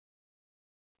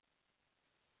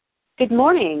Good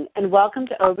morning, and welcome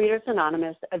to Overeaters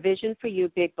Anonymous, a Vision for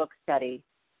You Big Book Study.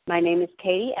 My name is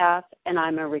Katie F., and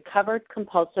I'm a recovered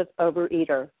compulsive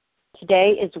overeater.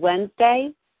 Today is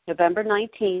Wednesday, November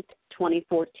 19th,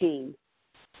 2014.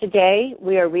 Today,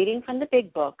 we are reading from the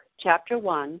Big Book, Chapter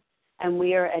 1, and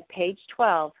we are at page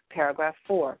 12, paragraph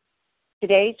 4.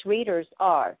 Today's readers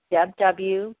are Deb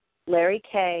W., Larry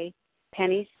K.,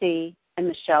 Penny C., and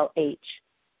Michelle H.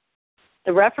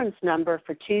 The reference number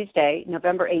for Tuesday,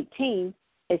 November 18th,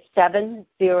 is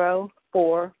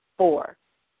 7044.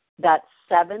 That's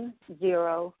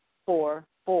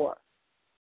 7044.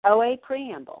 OA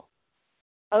Preamble.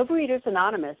 Overeaters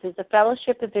Anonymous is a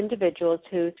fellowship of individuals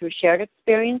who, through shared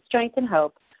experience, strength, and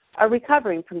hope, are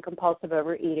recovering from compulsive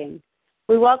overeating.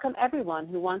 We welcome everyone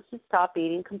who wants to stop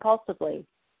eating compulsively.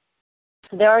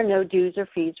 There are no dues or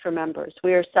fees for members.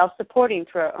 We are self-supporting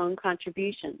through our own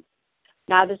contributions,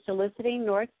 neither soliciting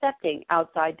nor accepting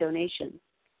outside donations.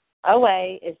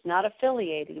 OA is not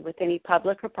affiliated with any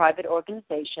public or private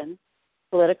organization,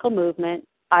 political movement,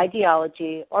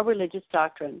 ideology, or religious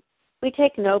doctrine. We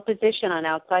take no position on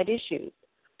outside issues.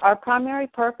 Our primary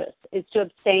purpose is to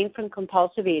abstain from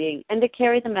compulsive eating and to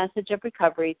carry the message of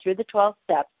recovery through the 12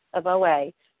 steps of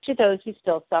OA to those who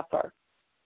still suffer.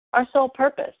 Our sole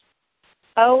purpose.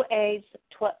 OA's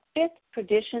fifth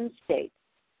tradition states,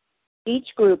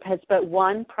 each group has but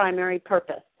one primary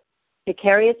purpose, to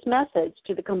carry its message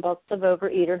to the compulsive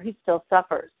overeater who still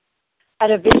suffers. At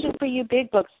a Vision for You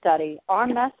Big Book Study, our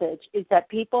message is that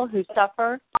people who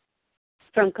suffer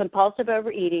from compulsive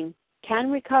overeating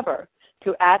can recover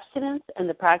through abstinence and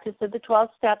the practice of the 12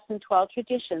 steps and 12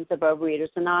 traditions of Overeaters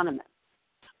Anonymous.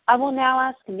 I will now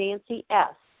ask Nancy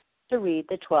S. to read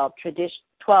the 12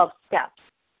 steps.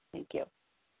 Thank you.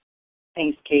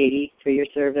 Thanks, Katie, for your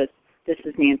service. This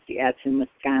is Nancy S. in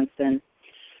Wisconsin,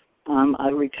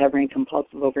 a recovering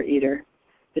compulsive overeater.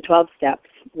 The 12 steps.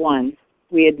 1,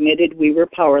 we admitted we were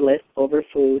powerless over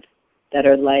food, that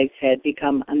our lives had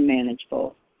become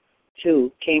unmanageable.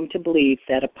 2, came to believe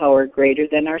that a power greater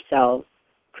than ourselves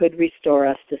could restore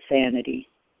us to sanity.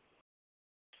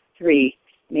 3,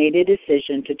 made a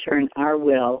decision to turn our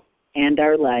will and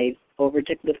our lives over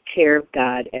to the care of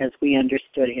God as we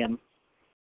understood Him.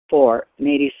 4,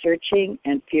 made a searching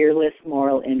and fearless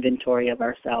moral inventory of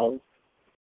ourselves.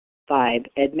 5,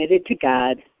 admitted to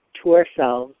God, to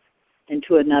ourselves, and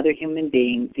to another human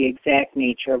being the exact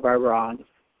nature of our wrongs.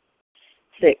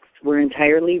 6, we're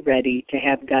entirely ready to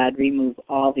have God remove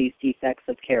all these defects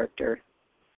of character.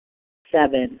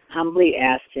 7, humbly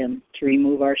asked Him to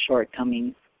remove our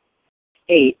shortcomings.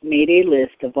 8, made a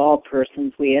list of all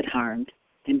persons we had harmed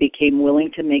and became willing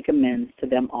to make amends to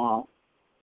them all.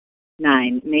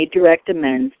 9, made direct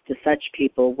amends to such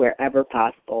people wherever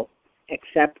possible,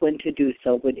 except when to do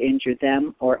so would injure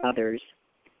them or others.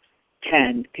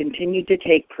 10, continued to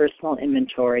take personal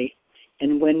inventory,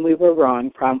 and when we were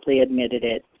wrong, promptly admitted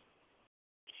it.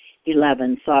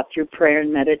 11, sought through prayer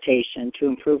and meditation to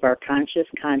improve our conscious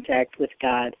contact with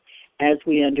God as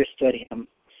we understood Him,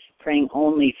 praying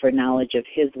only for knowledge of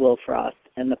His will for us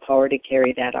and the power to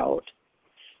carry that out.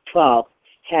 12,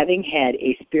 having had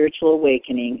a spiritual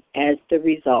awakening as the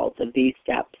result of these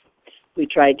steps, we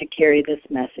tried to carry this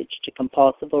message to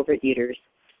compulsive overeaters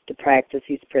to practice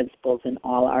these principles in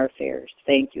all our affairs.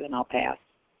 Thank you, and I'll pass.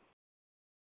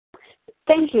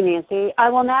 Thank you, Nancy. I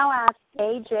will now ask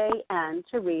AJN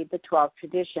to read the 12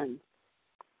 traditions.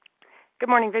 Good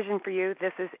morning, Vision for You.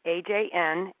 This is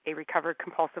AJN, a recovered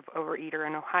compulsive overeater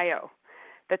in Ohio.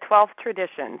 The 12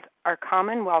 traditions. Our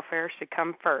common welfare should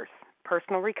come first.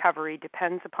 Personal recovery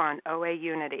depends upon OA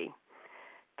unity.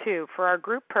 2, for our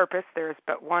group purpose, there is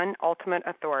but one ultimate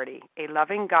authority, a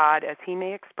loving God as He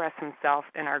may express Himself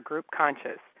in our group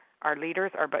conscience. Our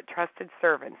leaders are but trusted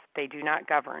servants. They do not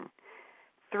govern.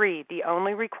 3, the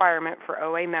only requirement for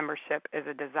OA membership is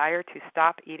a desire to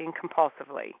stop eating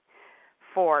compulsively.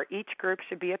 4, each group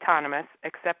should be autonomous,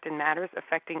 except in matters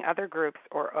affecting other groups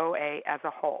or OA as a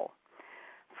whole.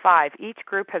 5, each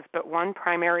group has but one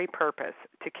primary purpose,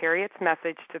 to carry its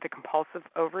message to the compulsive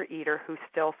overeater who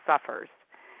still suffers.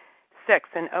 6,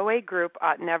 an OA group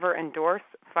ought never endorse,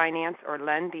 finance, or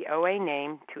lend the OA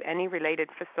name to any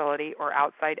related facility or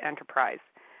outside enterprise,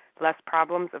 lest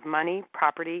problems of money,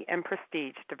 property, and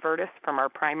prestige divert us from our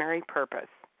primary purpose.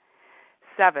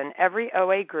 7, every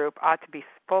OA group ought to be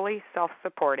fully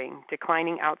self-supporting,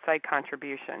 declining outside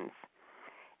contributions.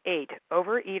 8,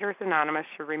 Overeaters Anonymous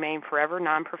should remain forever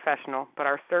non-professional, but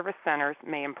our service centers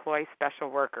may employ special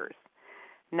workers.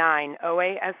 9,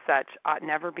 OA as such ought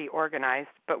never be organized,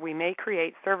 but we may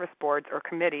create service boards or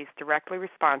committees directly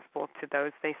responsible to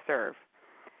those they serve.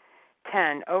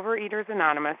 10, Overeaters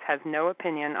Anonymous has no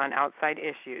opinion on outside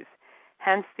issues.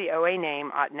 Hence, the OA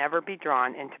name ought never be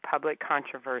drawn into public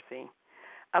controversy.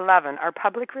 11. Our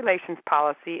public relations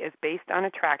policy is based on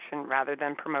attraction rather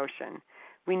than promotion.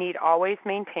 We need always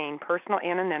maintain personal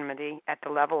anonymity at the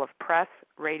level of press,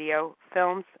 radio,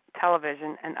 films,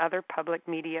 television, and other public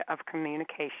media of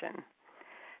communication.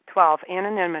 12.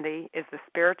 Anonymity is the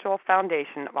spiritual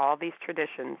foundation of all these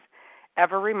traditions,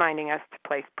 ever reminding us to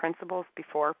place principles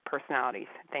before personalities.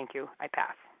 Thank you. I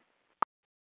pass.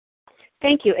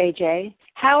 Thank you, AJ.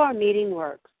 How our meeting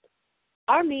works.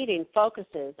 Our meeting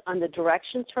focuses on the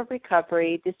directions for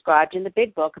recovery described in the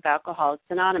Big Book of Alcoholics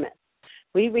Anonymous.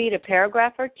 We read a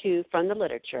paragraph or two from the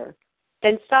literature,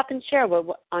 then stop and share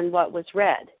on what was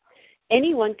read.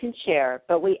 Anyone can share,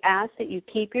 but we ask that you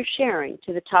keep your sharing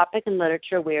to the topic and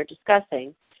literature we are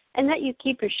discussing, and that you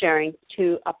keep your sharing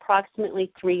to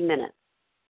approximately 3 minutes.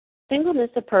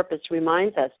 Singleness of purpose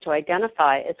reminds us to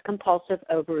identify as compulsive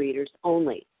overeaters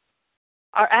only.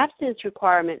 Our abstinence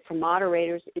requirement for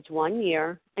moderators is 1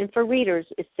 year, and for readers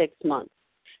is 6 months.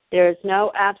 There is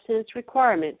no abstinence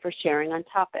requirement for sharing on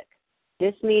topic.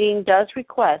 This meeting does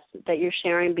request that your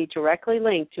sharing be directly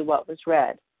linked to what was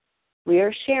read. We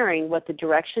are sharing what the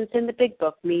directions in the Big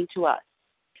Book mean to us.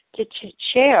 To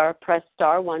share, press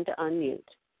star 1 to unmute.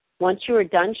 Once you are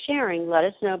done sharing, let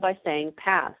us know by saying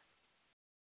pass.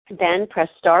 Then press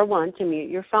star 1 to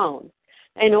mute your phone.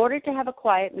 In order to have a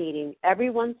quiet meeting,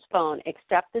 everyone's phone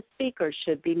except the speaker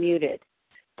should be muted.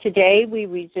 Today, we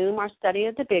resume our study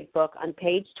of the Big Book on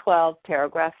page 12,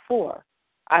 paragraph 4.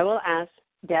 I will ask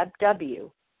Deb W.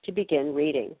 to begin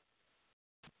reading.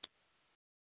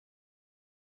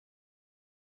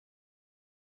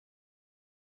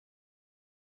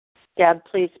 Deb,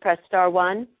 please press star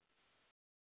 1.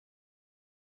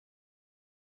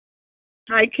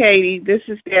 Hi, Katie. This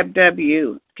is Deb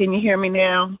W. Can you hear me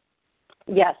now?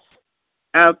 Yes.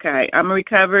 Okay. I'm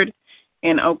recovered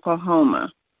in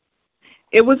Oklahoma.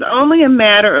 It was only a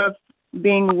matter of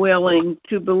being willing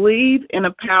to believe in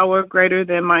a power greater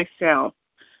than myself.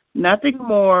 Nothing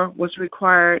more was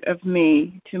required of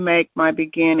me to make my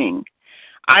beginning.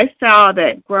 I saw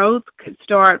that growth could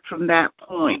start from that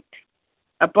point.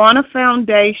 Upon a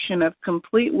foundation of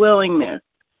complete willingness,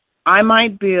 I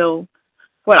might build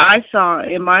what I saw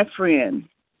in my friend.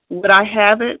 Would I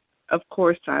have it? Of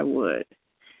course I would.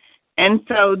 And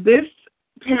so this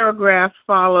paragraph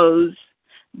follows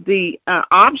the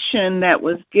option that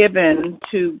was given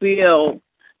to Bill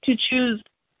to choose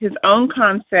his own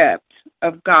concept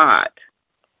of God.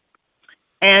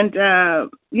 And,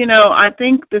 I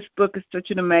think this book is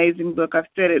such an amazing book. I've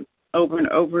said it over and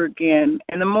over again.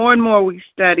 And the more and more we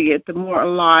study it, the more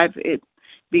alive it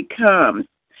becomes.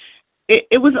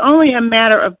 It was only a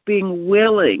matter of being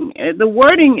willing. The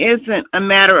wording isn't a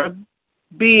matter of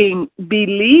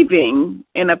believing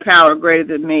in a power greater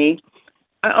than me.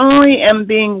 I only am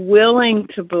being willing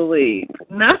to believe.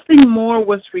 Nothing more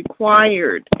was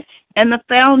required. And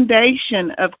upon a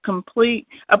foundation of complete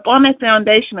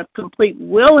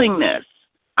willingness,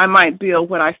 I might build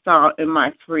what I saw in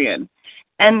my friend.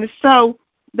 And so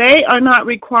they are not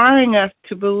requiring us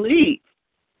to believe.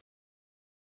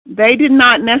 They did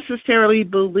not necessarily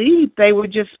believe. They were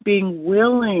just being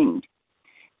willing.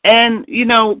 And,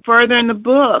 further in the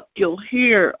book, you'll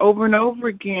hear over and over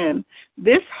again,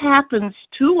 this happens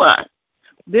to us.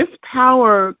 This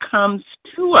power comes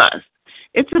to us.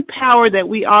 It's a power that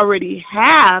we already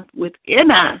have within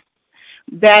us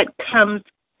that comes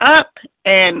up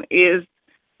and is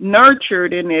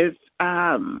nurtured and is,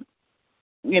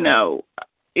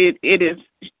 it is,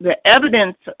 the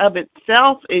evidence of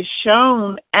itself is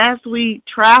shown as we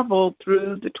travel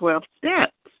through the 12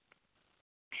 steps.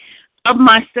 Of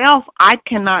myself, I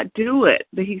cannot do it.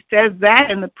 He says that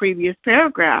in the previous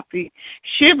paragraph. He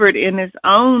shivered in his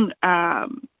own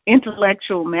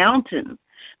intellectual mountain.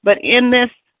 But in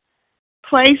this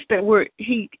place where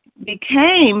he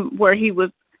became, where he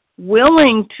was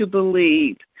willing to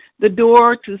believe, the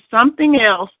door to something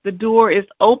else, the door is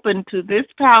open to this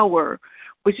power,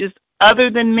 which is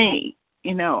other than me.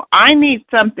 I need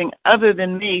something other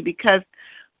than me, because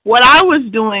what I was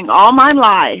doing all my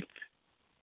life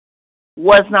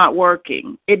was not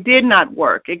working. It did not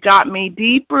work. It got me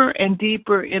deeper and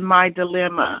deeper in my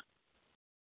dilemma.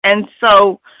 And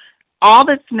so all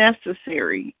that's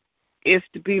necessary is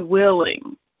to be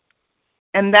willing.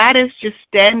 And that is just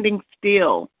standing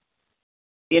still.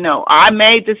 I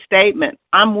made the statement,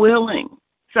 I'm willing.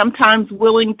 Sometimes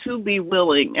willing to be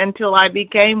willing until I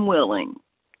became willing.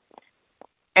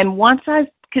 And once I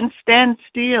can stand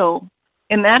still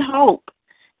in that hope,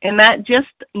 in that just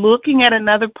looking at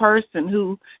another person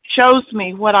who shows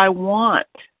me what I want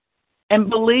and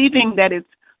believing that it's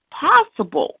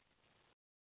possible,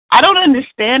 I don't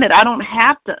understand it. I don't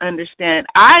have to understand it.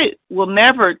 I will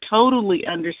never totally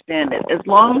understand it. As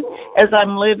long as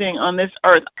I'm living on this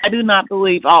earth, I do not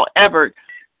believe I'll ever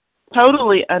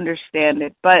totally understand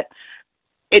it. But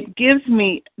it gives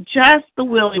me, just the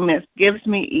willingness gives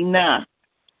me enough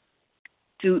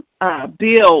to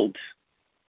build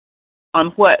on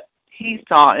what he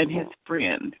saw in his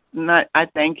friend. And I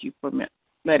thank you for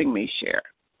letting me share.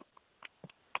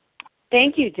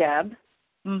 Thank you, Deb.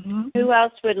 Mm-hmm. Who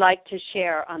else would like to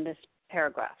share on this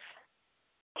paragraph?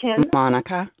 Kim.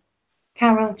 Monica.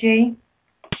 Carol G.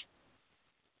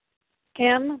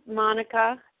 Kim,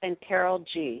 Monica, and Carol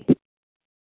G.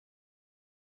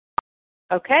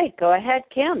 Okay, go ahead,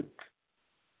 Kim.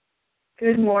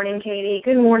 Good morning, Katie.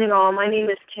 Good morning, all. My name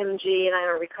is Kim G., and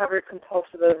I'm a recovered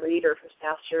compulsive overeater from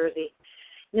South Jersey.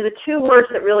 You know, the two words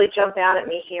that really jump out at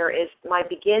me here is my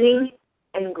beginning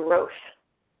and growth.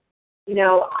 You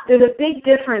know, there's a big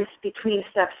difference between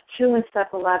steps 2 and step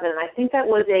 11, and I think that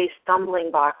was a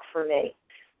stumbling block for me.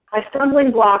 My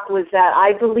stumbling block was that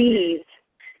I believed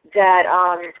that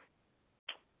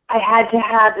I had to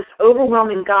have this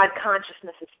overwhelming God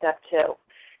consciousness in step 2,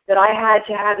 that I had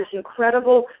to have this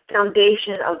incredible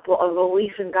foundation of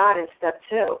belief in God in step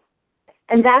 2.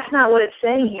 And that's not what it's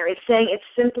saying here. It's saying it's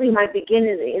simply my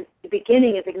beginning. The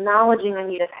beginning is acknowledging I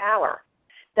need a power,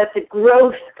 that the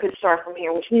growth could start from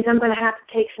here, which means I'm going to have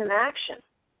to take some action.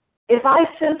 If I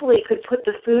simply could put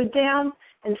the food down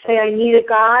and say I need a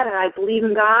God and I believe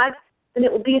in God, then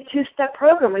it would be a 2-step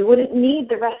program. We wouldn't need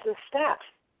the rest of the steps.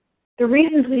 The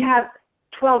reasons we have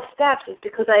 12 steps is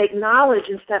because I acknowledge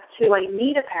in step 2 I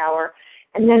need a power,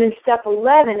 and then in step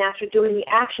 11, after doing the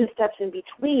action steps in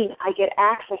between, I get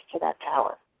access to that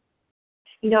power.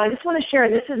 You know, I just want to share,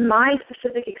 this is my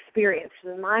specific experience.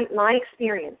 My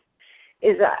experience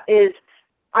is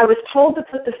I was told to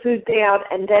put the food down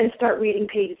and then start reading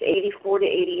pages 84 to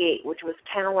 88, which was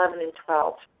 10, 11, and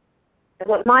 12. And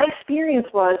what my experience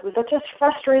was that just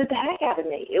frustrated the heck out of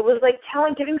me. It was like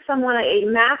giving someone a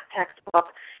math textbook,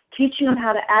 teaching them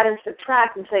how to add and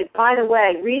subtract, and say, by the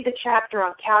way, read the chapter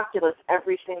on calculus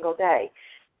every single day.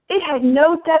 It had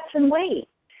no depth and weight.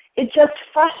 It just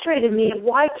frustrated me.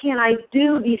 Why can't I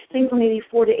do these things from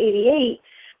 84 to 88?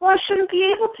 Well, I shouldn't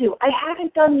be able to. I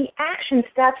haven't done the action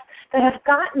steps that have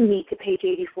gotten me to page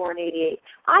 84 and 88.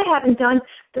 I haven't done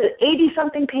the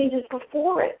 80-something pages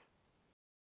before it.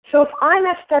 So if I'm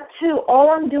at step 2, all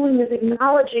I'm doing is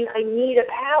acknowledging I need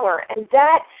a power, and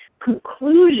that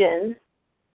conclusion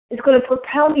is going to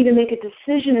propel me to make a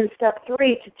decision in step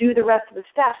 3 to do the rest of the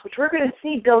steps, which we're going to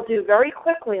see Bill do very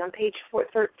quickly on page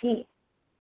 13.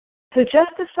 So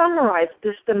just to summarize,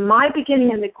 my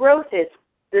beginning and the growth is,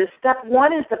 the step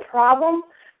 1 is the problem,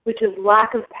 which is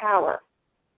lack of power.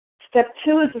 Step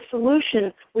 2 is the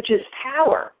solution, which is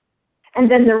power. And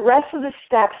then the rest of the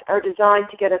steps are designed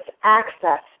to get us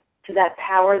access to that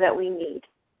power that we need.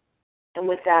 And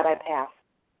with that, I pass.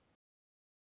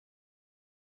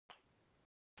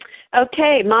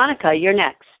 Okay, Monica, you're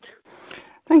next.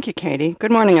 Thank you, Katie. Good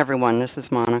morning, everyone. This is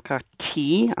Monica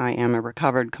T. I am a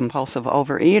recovered compulsive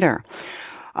overeater.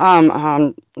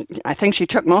 I think she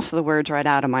took most of the words right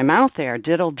out of my mouth there.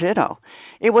 Diddle, diddle.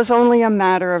 It was only a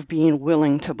matter of being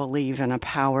willing to believe in a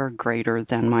power greater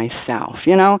than myself,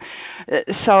 you know?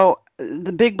 So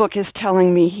the big book is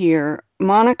telling me here,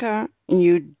 Monica,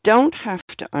 you don't have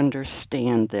to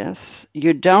understand this.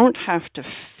 You don't have to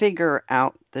figure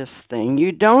out this thing.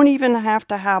 You don't even have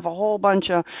to have a whole bunch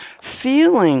of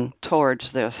feeling towards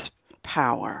this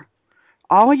power.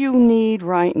 All you need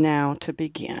right now to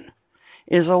begin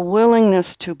is a willingness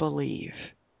to believe.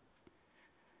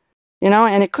 You know,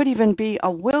 and it could even be a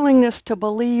willingness to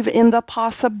believe in the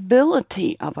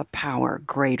possibility of a power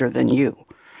greater than you.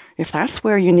 If that's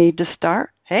where you need to start,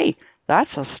 hey, that's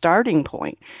a starting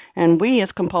point. And we as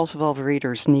compulsive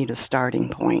overeaters need a starting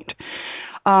point.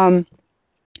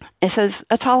 It says,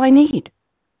 that's all I need,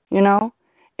 you know?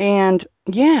 And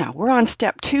yeah, we're on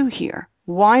step 2 here.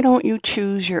 Why don't you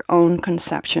choose your own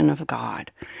conception of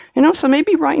God? You know, so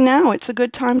maybe right now it's a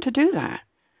good time to do that.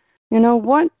 You know,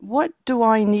 what do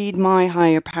I need my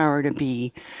higher power to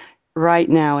be right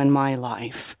now in my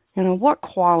life? You know, what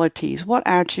qualities, what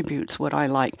attributes would I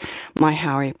like my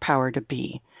higher power to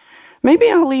be? Maybe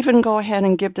I'll even go ahead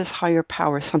and give this higher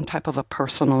power some type of a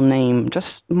personal name, just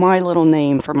my little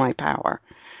name for my power.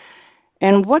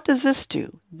 And what does this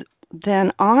do?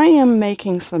 Then I am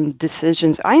making some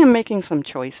decisions. I am making some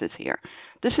choices here.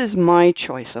 This is my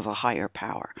choice of a higher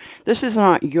power. This is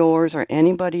not yours or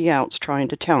anybody else trying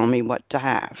to tell me what to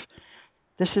have.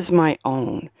 This is my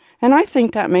own. And I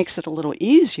think that makes it a little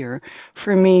easier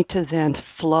for me to then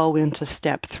flow into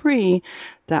step 3,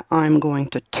 that I'm going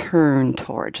to turn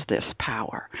towards this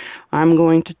power. I'm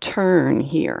going to turn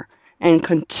here and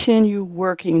continue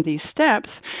working these steps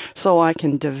so I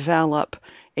can develop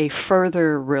a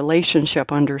further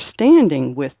relationship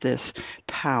understanding with this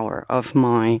power of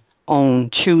my own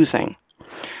choosing.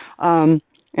 And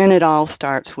it all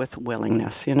starts with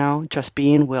willingness, just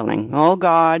being willing. Oh,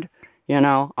 God,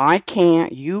 I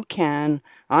can't, you can.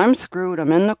 I'm screwed,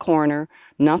 I'm in the corner.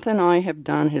 Nothing I have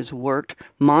done has worked.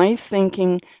 My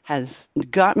thinking has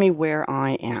got me where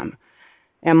I am.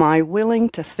 Am I willing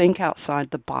to think outside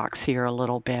the box here a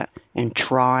little bit and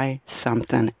try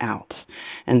something else?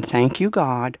 And thank you,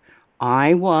 God,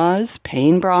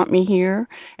 pain brought me here,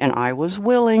 and I was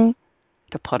willing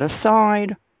to put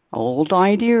aside old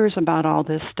ideas about all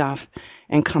this stuff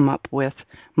and come up with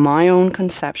my own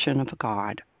conception of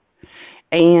God.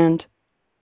 And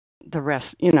the rest,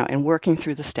 and working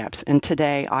through the steps. And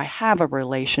today I have a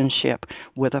relationship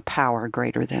with a power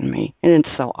greater than me. And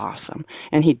it's so awesome.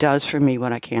 And he does for me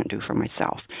what I can't do for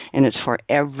myself. And it's for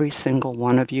every single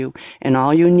one of you. And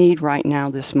all you need right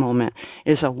now, this moment,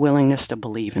 is a willingness to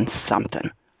believe in something,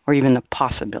 or even the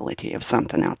possibility of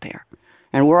something out there.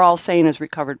 And we're all saying, as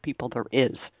recovered people, there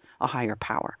is a higher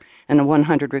power. And the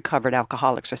 100 recovered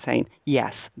alcoholics are saying,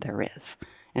 yes, there is.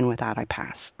 And with that, I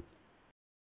pass.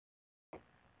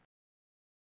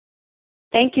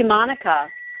 Thank you, Monica.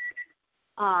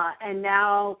 And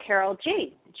now, Carol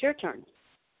G., it's your turn.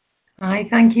 Hi,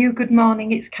 thank you. Good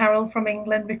morning. It's Carol from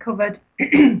England, recovered.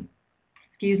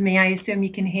 Excuse me, I assume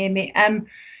you can hear me.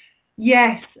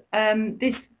 Yes,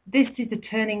 this is a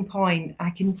turning point. I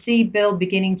can see Bill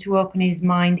beginning to open his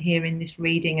mind here in this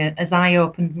reading as I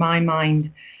opened my mind.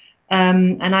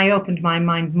 And I opened my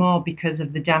mind more because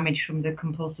of the damage from the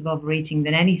compulsive overeating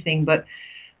than anything. But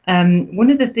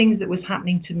one of the things that was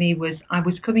happening to me was I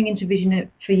was coming into Vision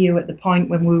for You at the point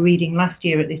when we were reading last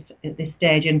year at this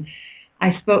stage, and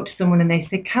I spoke to someone and they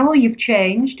said, Carol, you've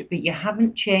changed, but you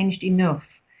haven't changed enough.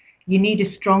 You need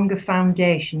a stronger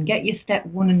foundation. Get your step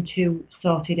 1 and 2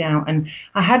 sorted out. And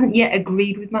I hadn't yet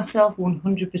agreed with myself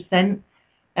 100%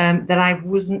 that I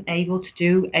wasn't able to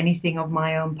do anything of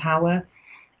my own power.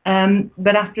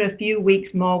 But after a few weeks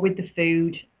more with the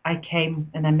food, I came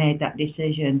and I made that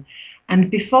decision. And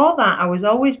before that, I was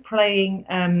always praying,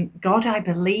 God, I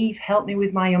believe, help me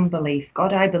with my unbelief.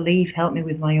 God, I believe, help me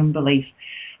with my unbelief.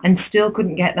 And still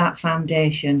couldn't get that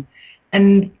foundation.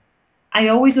 And I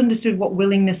always understood what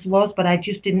willingness was, but I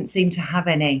just didn't seem to have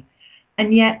any.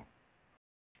 And yet,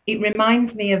 it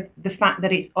reminds me of the fact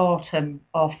that it's autumn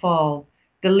or fall.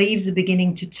 The leaves are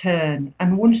beginning to turn.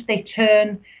 And once they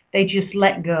turn, they just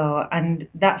let go. And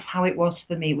that's how it was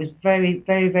for me. It was very,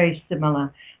 very, very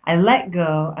similar. I let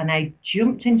go and I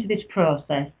jumped into this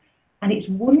process. And it's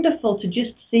wonderful to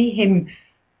just see him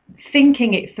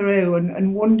thinking it through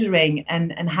and wondering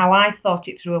and how I thought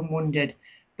it through and wondered.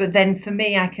 But then for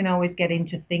me, I can always get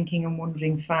into thinking and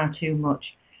wondering far too much.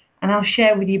 And I'll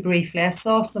share with you briefly. I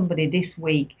saw somebody this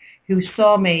week who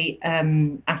saw me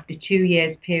after 2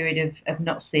 years period of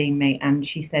not seeing me. And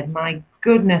she said, my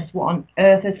goodness, what on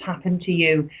earth has happened to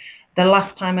you? The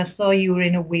last time I saw you were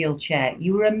in a wheelchair.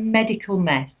 You were a medical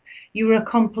mess. You were a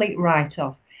complete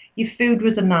write-off. Your food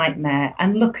was a nightmare.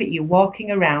 And look at you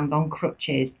walking around on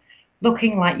crutches,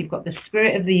 looking like you've got the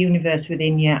spirit of the universe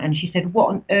within you. And she said, what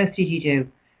on earth did you do?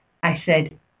 I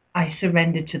said, I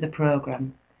surrendered to the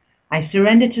program. I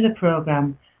surrendered to the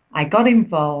program. I got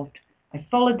involved. I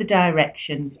followed the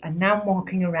directions. And now I'm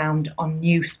walking around on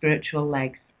new spiritual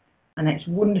legs. And it's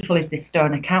wonderful is this story.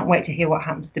 And I can't wait to hear what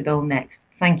happens to Bill next.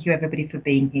 Thank you, everybody, for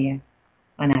being here.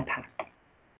 And I pass.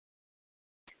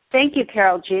 Thank you,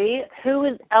 Carol G.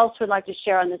 Who else would like to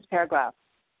share on this paragraph?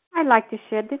 I'd like to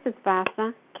share. This is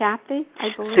Vasa. Kathy, I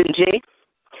believe. Suji.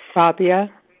 Fabia.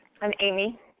 I'm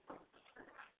Amy.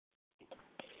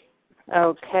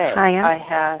 Okay. Hiya. I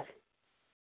have.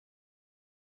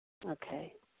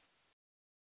 Okay.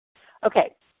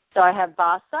 So I have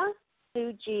Vasa,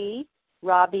 Suji,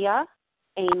 Rabia,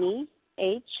 Amy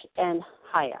H, and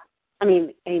Haya.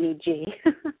 Amy G.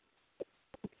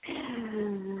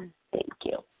 Thank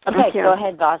you. Okay, go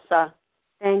ahead, Vasa.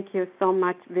 Thank you so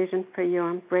much, Vision for You.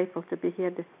 I'm grateful to be here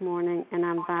this morning, and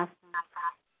I'm Vasa.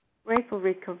 Grateful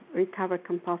recovered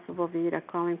compulsive overeater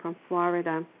calling from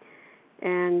Florida.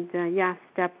 And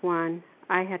step 1,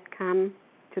 I had come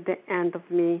to the end of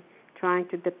me trying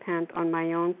to depend on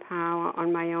my own power,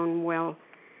 on my own will.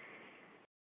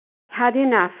 Had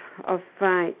enough of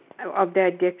the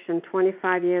addiction,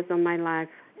 25 years of my life,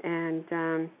 and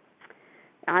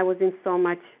I was in so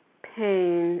much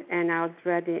pain, and I was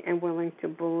ready and willing to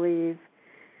believe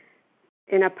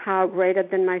in a power greater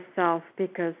than myself,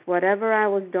 because whatever I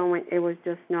was doing, it was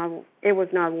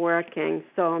not working.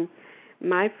 So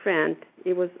my friend,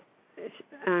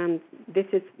 this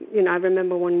is, I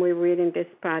remember when we were reading this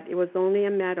part, it was only a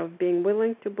matter of being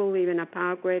willing to believe in a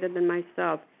power greater than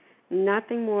myself.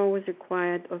 Nothing more was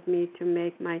required of me to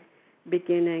make my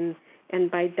beginning. And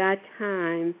by that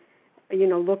time,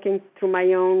 looking through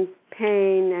my own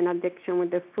pain and addiction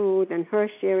with the food, and her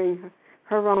sharing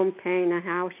her own pain and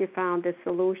how she found the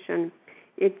solution,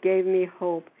 it gave me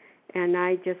hope. And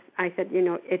I said,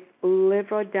 it's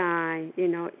live or die.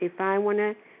 If I want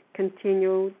to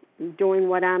continue doing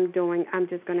what I'm doing, I'm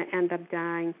just going to end up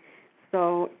dying.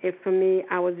 So for me,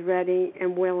 I was ready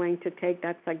and willing to take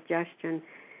that suggestion.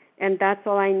 And that's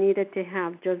all I needed to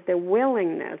have, just the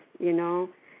willingness,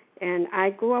 And I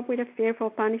grew up with a fearful,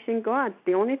 punishing God.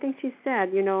 The only thing she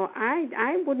said,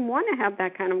 I wouldn't want to have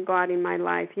that kind of God in my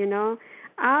life,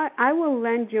 I will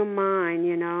lend you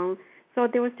mine, So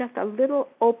there was just a little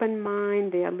open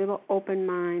mind there,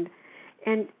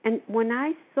 And when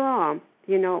I saw,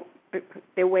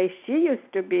 the way she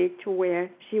used to be to where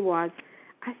she was,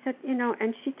 I said,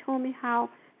 and she told me how,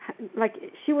 like,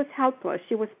 she was helpless.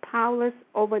 She was powerless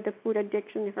over the food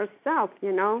addiction herself,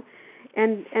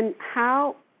 and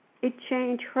how it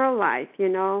changed her life,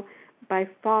 by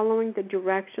following the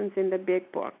directions in the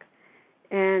big book.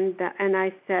 And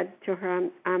I said to her,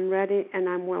 I'm ready and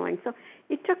I'm willing. So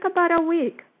it took about a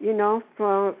week,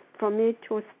 for me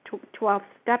to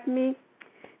 12-step me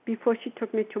before she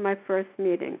took me to my first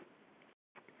meeting.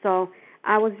 So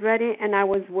I was ready and I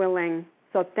was willing.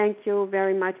 So thank you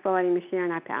very much for letting me share,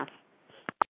 and I pass.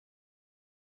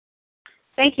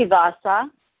 Thank you,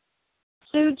 Vasa.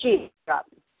 Sue G.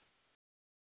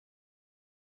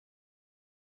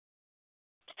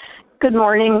 Good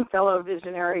morning, fellow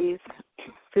visionaries.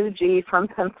 Sue G. from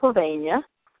Pennsylvania.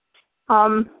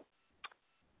 I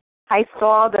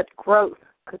saw that growth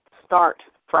could start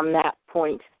from that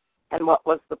point. And what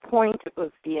was the point? It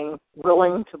was being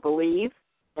willing to believe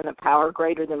in a power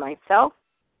greater than myself.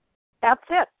 That's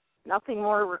it. Nothing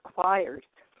more required.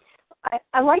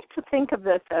 I like to think of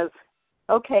this as,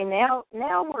 okay, now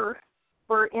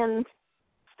we're in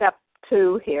step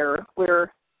 2 here. We're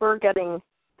getting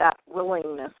that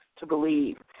willingness to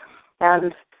believe,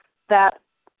 and that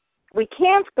we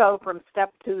can't go from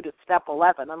step 2 to step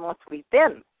 11 unless we've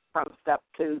been from step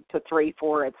 2 to 3,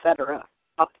 4, etc.,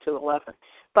 up to 11.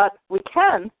 But we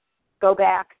can go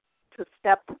back to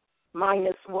step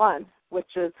 -1,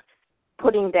 which is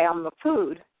putting down the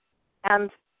food. And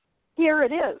here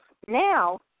it is.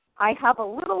 Now I have a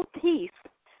little piece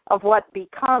of what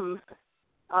becomes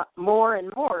more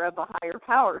and more of a higher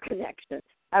power connection.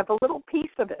 I have a little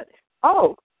piece of it.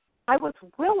 Oh, I was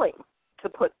willing to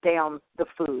put down the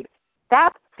food.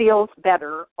 That feels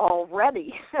better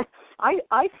already.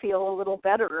 I feel a little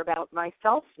better about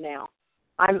myself now.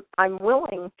 I'm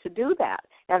willing to do that.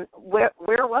 And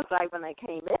where was I when I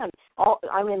came in?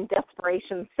 I'm in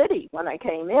Desperation City when I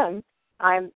came in.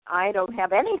 I don't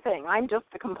have anything. I'm just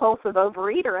a compulsive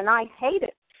overeater, and I hate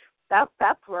it.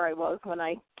 That's where I was when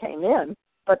I came in.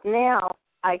 But now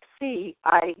I see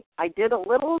I did a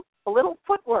little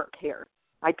footwork here.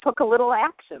 I took a little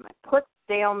action. I put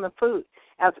down the food.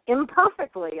 As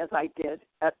imperfectly as I did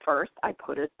at first, I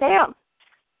put it down.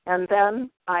 And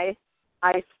then I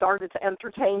started to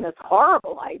entertain this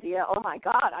horrible idea, oh, my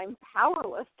God, I'm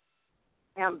powerless.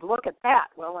 And look at that.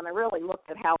 Well, when I really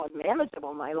looked at how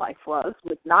unmanageable my life was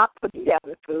with not putting down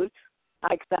the food,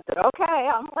 I accepted, okay,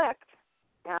 I'm licked.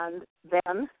 And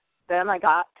then I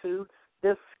got to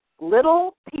this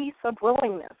little piece of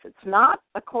willingness. It's not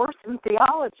a course in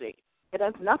theology. It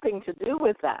has nothing to do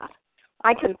with that.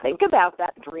 I can think about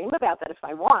that, dream about that if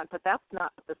I want, but that's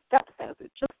not what the step says.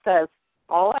 It just says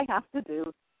all I have to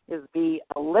do is be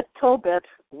a little bit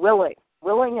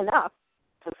willing enough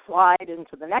to slide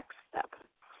into the next step.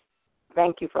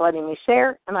 Thank you for letting me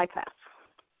share, and I pass.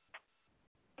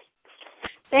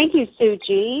 Thank you, Sue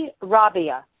G.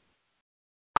 Rabia.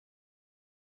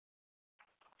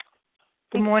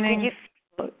 Good morning.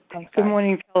 Good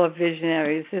morning, fellow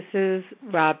visionaries. This is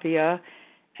Rabia,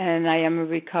 and I am a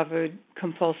recovered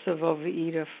compulsive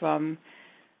overeater from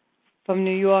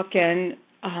New York. And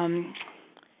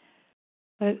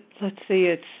let's see,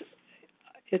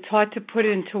 it's hard to put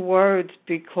into words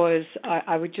because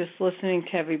I was just listening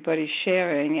to everybody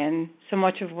sharing, and so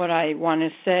much of what I want to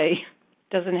say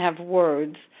doesn't have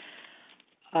words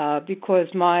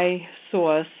because my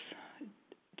source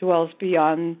dwells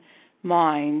beyond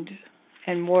mind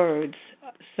and words.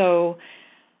 So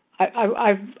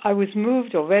I was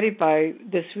moved already by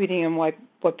this reading and what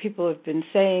people have been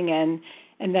saying,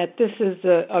 and that this is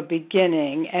a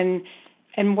beginning. And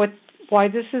why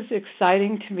this is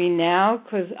exciting to me now,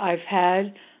 because I've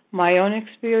had my own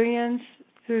experience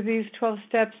through these 12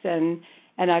 steps, and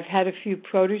I've had a few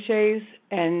proteges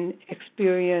and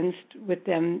experienced with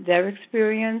them their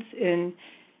experience in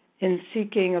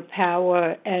seeking a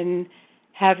power and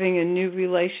having a new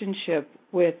relationship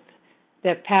with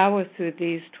that power through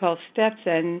these 12 steps.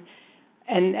 And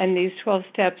these 12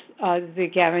 steps, the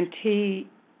guarantee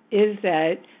is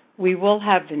that we will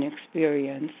have an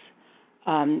experience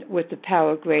with the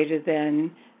power greater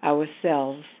than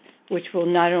ourselves, which will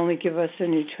not only give us a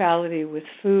neutrality with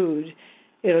food,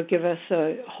 it'll give us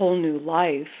a whole new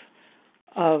life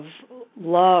of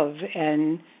love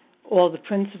and all the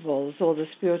principles, all the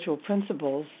spiritual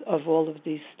principles of all of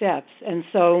these steps. And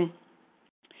so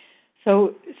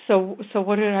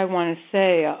what did I want to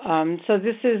say? So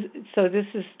this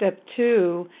is step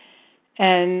 2,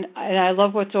 and I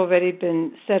love what's already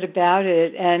been said about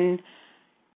it. And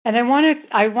I want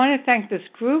to thank this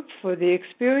group for the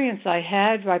experience I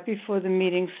had right before the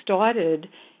meeting started.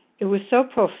 It was so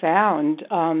profound.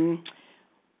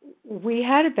 We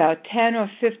had about 10 or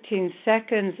 15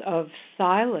 seconds of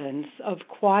silence, of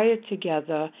quiet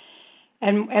together.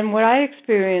 And what I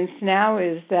experience now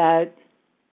is that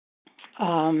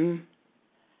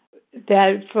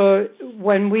for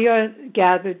when we are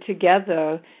gathered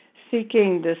together,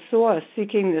 seeking the source,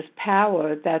 seeking this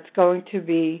power that's going to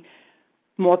be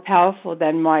more powerful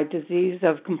than my disease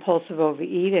of compulsive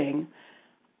overeating.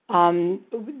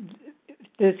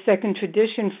 The second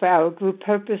tradition for our group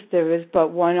purpose, there is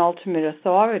but one ultimate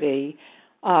authority,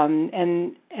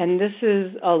 and this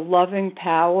is a loving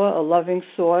power, a loving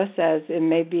source, as it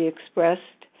may be expressed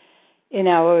in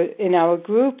our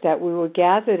group that we were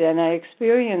gathered, and I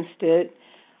experienced it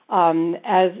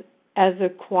as a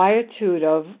quietude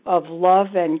of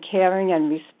love and caring and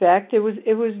respect. It was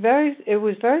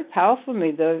very powerful for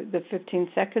me the 15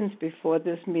 seconds before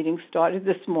this meeting started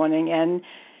this morning, and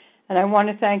I want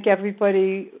to thank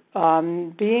everybody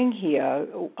being here,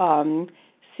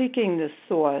 seeking this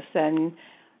source, and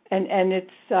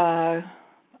it's I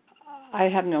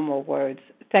have no more words.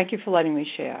 Thank you for letting me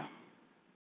share.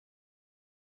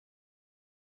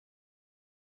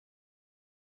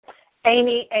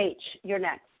 Amy H., you're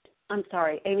next. I'm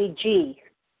sorry, Amy G.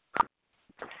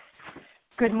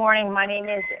 Good morning. My name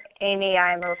is Amy.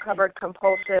 I'm a recovered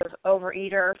compulsive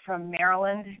overeater from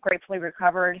Maryland, gratefully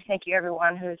recovered. Thank you,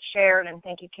 everyone who's shared, and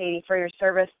thank you, Katie, for your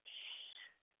service.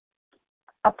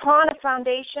 Upon a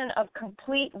foundation of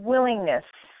complete willingness,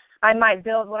 I might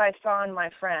build what I saw in my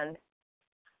friend.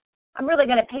 I'm really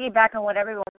going to piggyback on what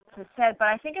everyone has said, but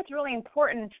I think it's really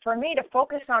important for me to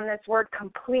focus on this word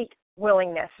complete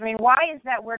willingness. I mean, why is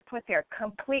that word put there?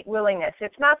 Complete willingness.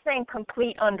 It's not saying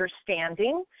complete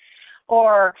understanding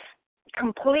or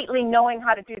completely knowing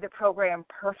how to do the program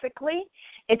perfectly.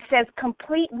 It says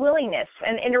complete willingness.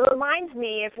 And it reminds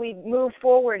me, if we move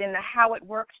forward in the How It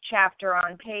Works chapter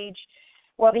on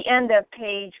the end of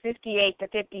page 58 to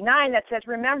 59, that says,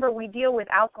 remember, we deal with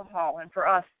alcohol, and for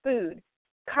us, food.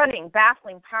 Cunning,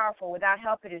 baffling, powerful. Without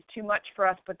help, it is too much for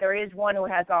us, but there is one who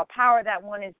has all power. That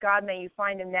one is God. May you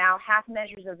find him now. Half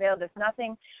measures availed us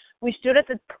nothing. We stood at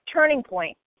the turning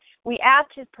point. We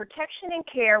asked his protection and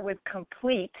care with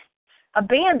complete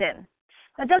abandon.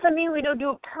 That doesn't mean we don't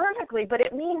do it perfectly, but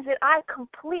it means that I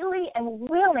completely and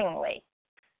willingly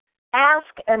ask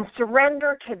and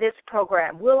surrender to this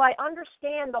program. Will I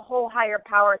understand the whole higher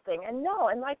power thing? And no,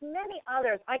 and like many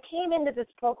others, I came into this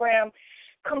program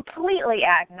completely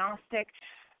agnostic,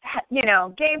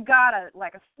 gave God a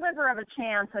sliver of a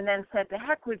chance, and then said, to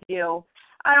heck with you.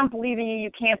 I don't believe in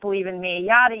you can't believe in me,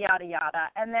 yada, yada, yada.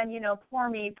 And then, pour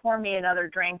me another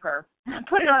drink, or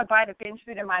put another bite of binge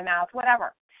food in my mouth,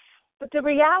 whatever. But the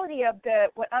reality of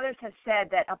what others have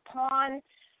said, that upon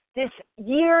this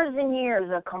years and years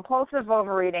of compulsive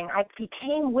overeating, I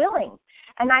became willing.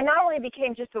 And I not only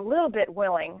became just a little bit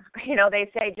willing, they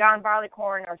say John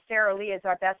Barleycorn or Sarah Lee is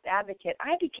our best advocate.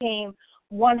 I became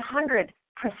 100%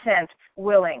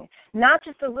 willing, not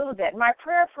just a little bit. My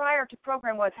prayer prior to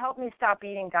program was, help me stop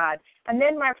eating, God. And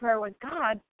then my prayer was,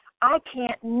 God, I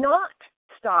can't not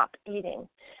stop eating.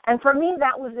 And for me,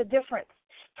 that was the difference.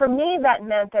 For me, that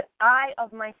meant that I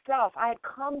had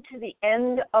come to the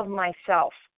end of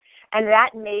myself, and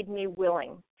that made me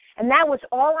willing. And that was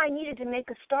all I needed to make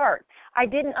a start. I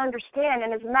didn't understand,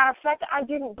 and as a matter of fact, I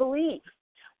didn't believe.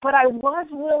 But I was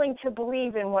willing to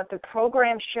believe in what the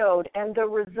program showed and the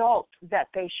results that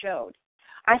they showed.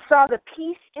 I saw the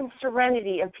peace and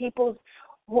serenity of people's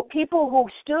people who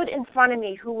stood in front of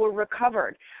me who were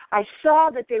recovered. I saw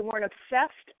that they weren't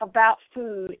obsessed about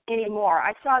food anymore.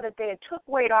 I saw that they had took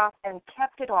weight off and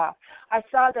kept it off. I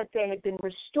saw that they had been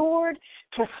restored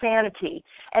to sanity.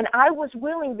 And I was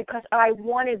willing because I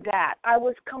wanted that. I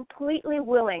was completely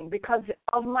willing because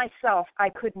of myself. I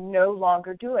could no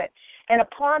longer do it. And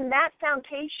upon that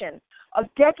foundation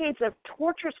of decades of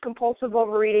torturous compulsive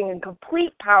overeating and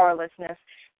complete powerlessness,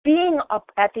 being up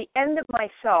at the end of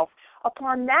myself,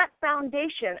 upon that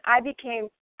foundation, I became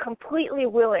completely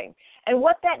willing. And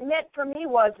what that meant for me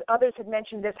was, others had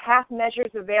mentioned this, half measures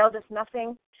availed us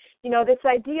nothing. You know, this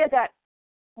idea that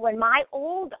when my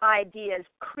old ideas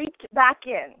creeped back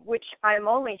in, which I'm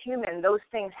only human, those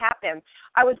things happen,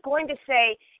 I was going to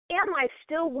say, am I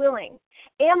still willing?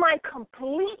 Am I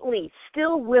completely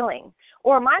still willing?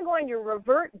 Or am I going to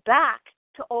revert back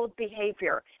to old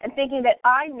behavior and thinking that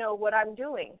I know what I'm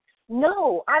doing?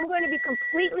 No, I'm going to be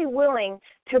completely willing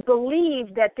to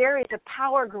believe that there is a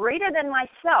power greater than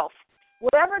myself,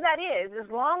 whatever that is, as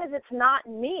long as it's not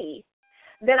me,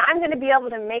 then I'm going to be able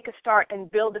to make a start and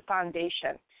build a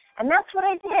foundation. And that's what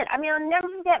I did. I mean, I'll never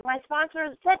forget, my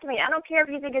sponsor said to me, I don't care if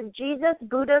you think it's Jesus,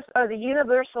 Buddhist, or the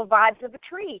universal vibes of a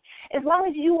tree, as long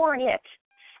as you aren't it.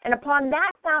 And upon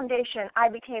that foundation, I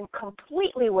became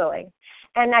completely willing,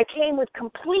 and I came with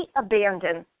complete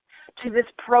abandon to this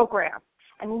program.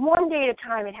 And one day at a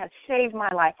time, it has saved my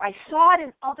life. I saw it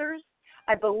in others.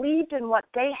 I believed in what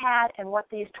they had and what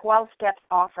these 12 steps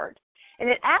offered. And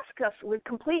it asks us with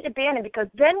complete abandon, because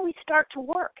then we start to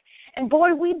work. And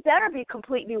boy, we better be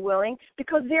completely willing,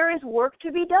 because there is work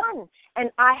to be done.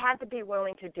 And I had to be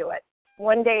willing to do it.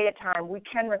 One day at a time, we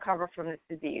can recover from this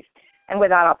disease. And with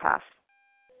that, I'll pass.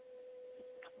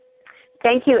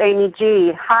 Thank you, Amy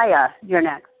G. Haya, you're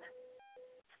next.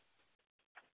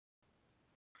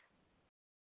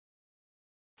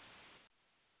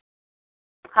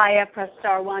 Haya, press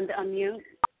star 1 to unmute.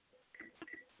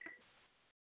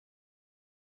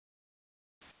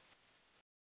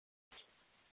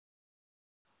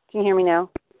 Can you hear me now?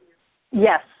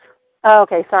 Yes. Oh,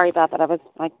 okay, sorry about that.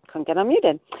 I couldn't get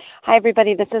unmuted. Hi,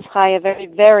 everybody. This is Haya, very,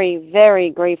 very, very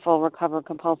grateful recovered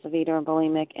compulsive eater and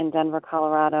bulimic in Denver,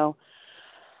 Colorado.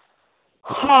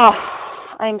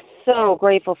 I'm so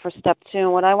grateful for step 2.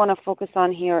 And what I want to focus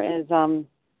on here is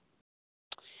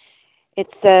it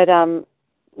said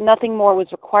nothing more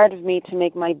was required of me to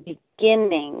make my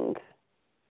beginning.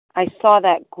 I saw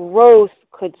that growth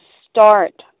could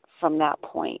start from that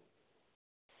point.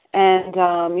 And,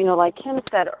 like Kim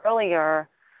said earlier,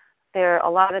 a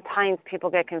lot of times people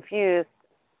get confused,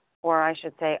 or I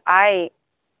should say I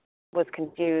was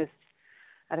confused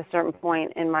at a certain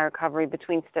point in my recovery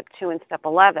between step 2 and step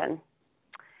 11.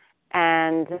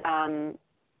 And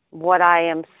what I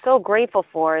am so grateful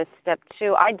for is step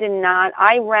 2.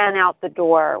 I ran out the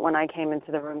door when I came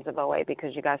into the rooms of OA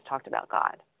because you guys talked about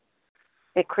God.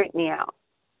 It creeped me out.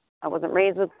 I wasn't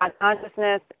raised with God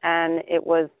consciousness, and it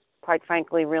was, quite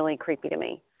frankly, really creepy to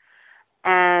me.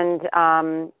 And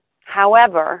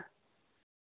however,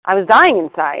 I was dying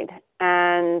inside,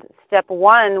 and step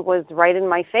 1 was right in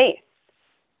my face.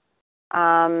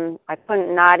 I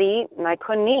couldn't not eat, and I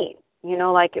couldn't eat.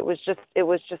 It was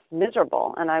just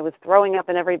miserable, and I was throwing up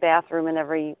in every bathroom in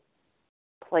every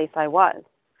place I was.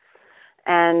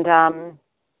 And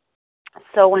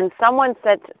so when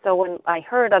I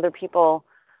heard other people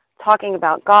talking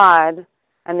about God,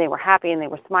 and they were happy and they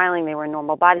were smiling, they were in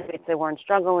normal body weights, they weren't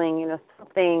struggling,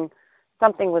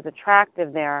 something was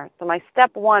attractive there. So my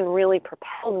step 1 really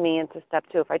propelled me into step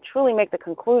 2. If I truly make the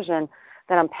conclusion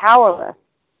that I'm powerless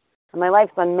and my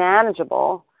life's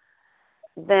unmanageable,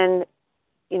 then,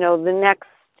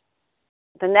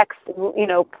 the next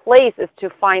place is to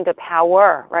find a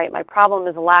power, right? My problem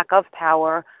is a lack of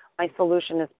power. My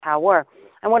solution is power.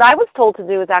 And what I was told to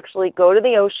do is actually go to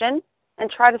the ocean and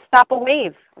try to stop a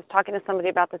wave. I was talking to somebody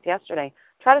about this yesterday.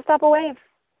 Try to stop a wave.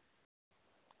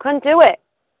 Couldn't do it.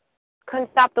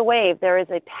 Couldn't stop the wave. There is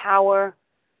a power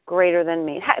greater than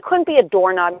me. It couldn't be a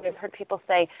doorknob. I've heard people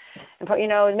say,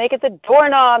 make it the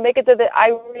doorknob, make it I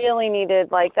really needed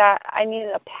that. I needed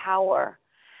a power.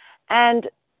 And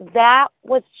that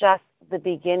was just the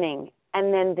beginning.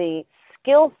 And then the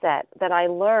skill set that I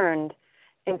learned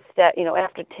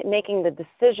after making the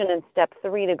decision in step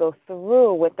 3 to go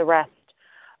through with the rest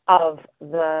of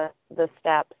the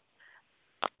steps,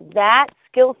 that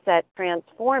skill set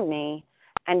transformed me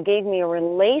and gave me a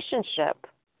relationship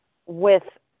with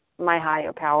my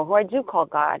higher power, who I do call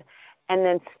God. And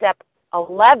then step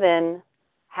 11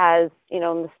 has,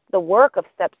 the work of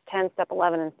steps 10, step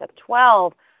 11, and step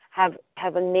 12 have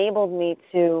enabled me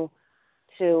to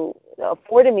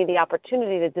afforded me the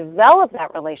opportunity to develop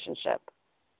that relationship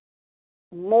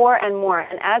more and more.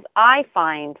 And as I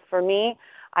find, for me,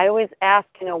 I always ask,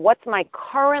 what's my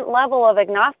current level of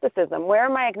agnosticism? Where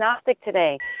am I agnostic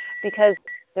today? Because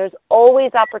there's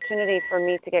always opportunity for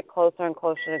me to get closer and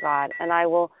closer to God. And I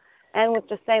will end with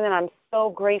just saying that I'm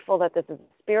so grateful that this is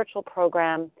a spiritual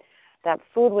program, that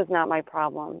food was not my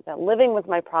problem, that living was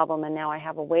my problem, and now I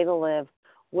have a way to live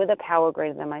with a power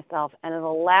greater than myself. And it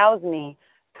allows me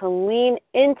to lean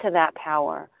into that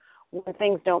power when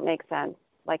things don't make sense,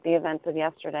 like the events of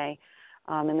yesterday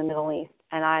in the Middle East.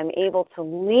 And I'm able to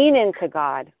lean into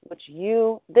God, which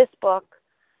this book,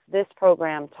 this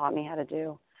program taught me how to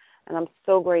do. And I'm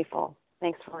so grateful.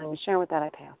 Thanks for letting me share. With that, I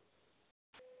pass.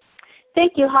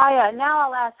 Thank you, Haya. Now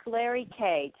I'll ask Larry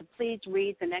K. to please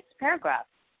read the next paragraph.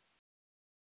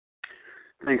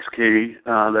 Thanks, Katie.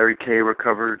 Larry K.,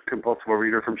 recovered compulsive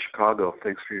overeater from Chicago.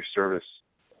 Thanks for your service.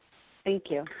 Thank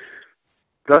you.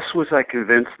 Thus was I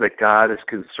convinced that God is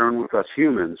concerned with us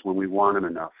humans when we want Him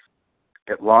enough.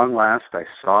 At long last I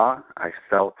saw, I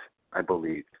felt, I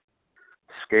believed.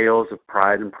 Scales of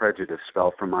pride and prejudice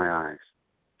fell from my eyes.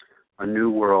 A new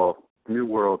world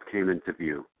came into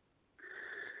view.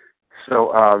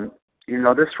 So,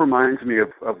 this reminds me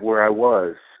of where I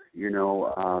was.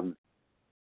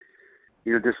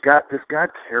 Does God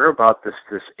care about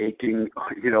this aching,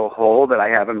 hole that I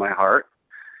have in my heart?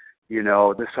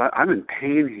 I'm in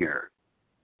pain here.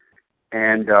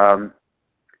 And,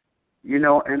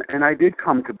 and I did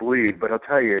come to believe, but I'll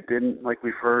tell you, it didn't, like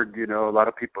we've heard, a lot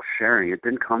of people sharing, it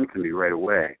didn't come to me right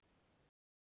away.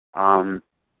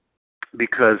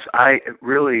 Because I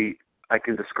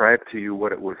can describe to you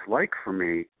what it was like for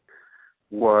me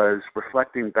was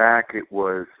reflecting back, it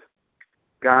was,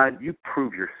 God, you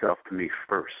prove yourself to me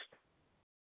first.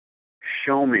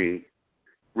 Show me,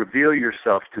 reveal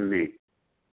yourself to me.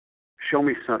 Show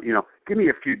me some, give me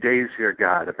a few days here,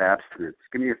 God, of abstinence.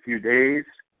 Give me a few days.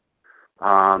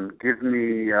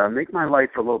 Make my life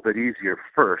a little bit easier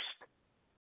first.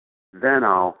 Then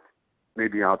I'll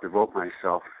devote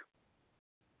myself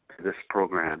to this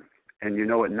program. And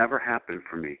it never happened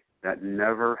for me. That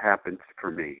never happened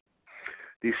for me.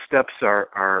 These steps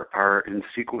are in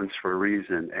sequence for a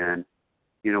reason. And,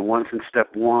 once in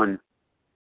step 1,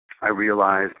 I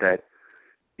realized that,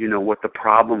 what the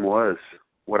problem was,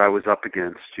 what I was up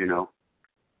against,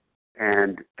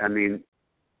 And, and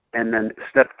then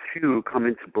step 2,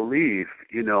 coming to believe,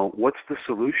 what's the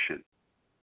solution?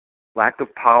 Lack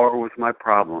of power was my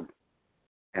problem.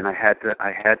 And I had to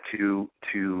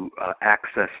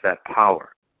access that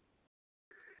power.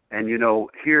 And,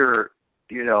 here,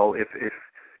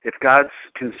 if God's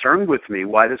concerned with me,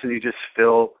 why doesn't He just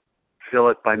fill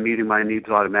it by meeting my needs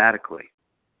automatically?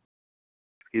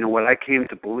 What I came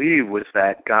to believe was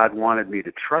that God wanted me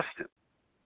to trust Him.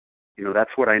 That's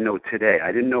what I know today.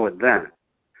 I didn't know it then.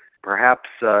 Perhaps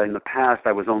in the past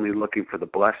I was only looking for the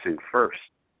blessing first.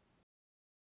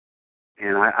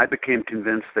 And I became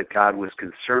convinced that God was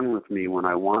concerned with me when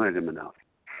I wanted Him enough.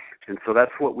 And so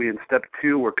that's what in step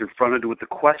 2, we're confronted with the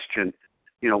question,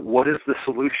 what is the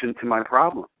solution to my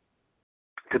problem?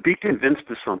 To be convinced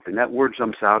of something, that word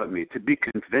jumps out at me. To be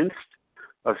convinced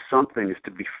of something is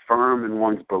to be firm in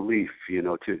one's belief, to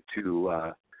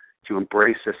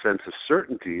embrace a sense of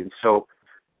certainty. And so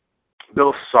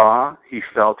Bill saw, he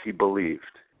felt, he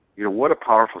believed. What a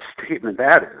powerful statement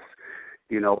that is.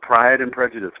 Pride and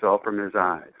prejudice fell from his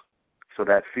eyes. So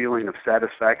that feeling of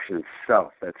satisfaction in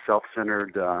self, that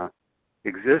self-centered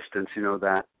existence,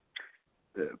 that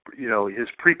his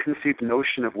preconceived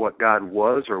notion of what God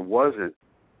was or wasn't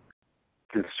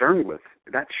concerned with,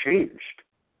 that changed.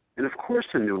 And of course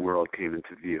a new world came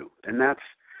into view. And that's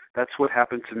what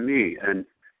happened to me. And,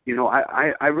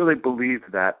 I really believe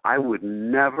that I would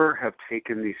never have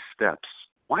taken these steps.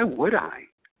 Why would I?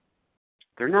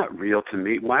 They're not real to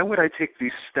me. Why would I take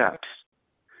these steps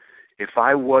if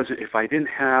I wasn't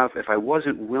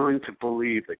willing to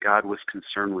believe that God was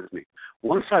concerned with me?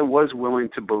 Once I was willing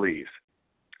to believe,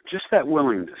 just that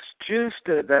willingness, just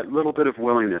that little bit of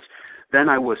willingness, then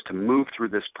I was to move through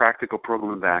this practical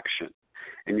program of action.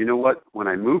 And you know what? When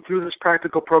I moved through this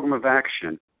practical program of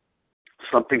action,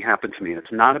 something happened to me.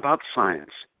 It's not about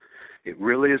science. It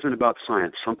really isn't about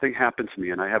science. Something happened to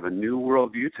me, and I have a new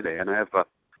worldview today, and I have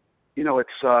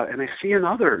and I see in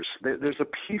others, there's a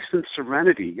peace and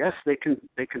serenity. Yes, they can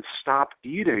stop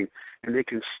eating, and they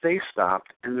can stay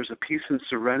stopped, and there's a peace and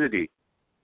serenity.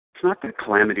 It's not that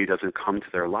calamity doesn't come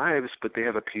to their lives, but they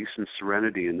have a peace and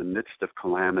serenity in the midst of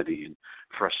calamity and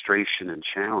frustration and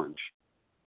challenge.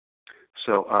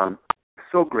 So,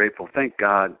 so grateful. Thank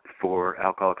God for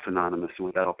Alcoholics Anonymous, and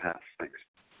with that, I'll pass. Thanks.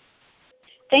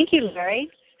 Thank you, Larry.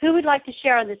 Who would like to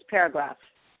share on this paragraph?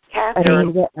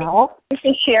 Anita L. This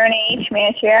is Sharon H. May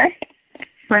I share?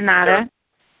 Renata.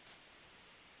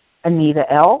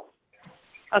 Anita L.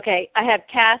 Okay, I have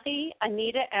Kathy,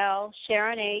 Anita L.,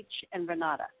 Sharon H., and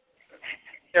Renata.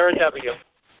 Sarah W.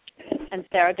 And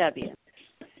Sarah W.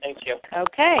 Thank you.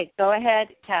 Okay, go ahead,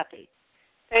 Kathy.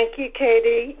 Thank you,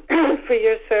 Katie, for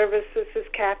your service. This is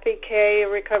Kathy K., a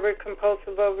recovered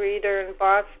compulsive overeater in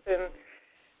Boston.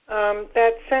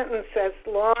 That sentence, at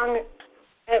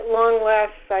long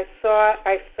last I saw,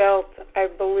 I felt, I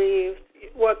believed.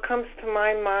 What comes to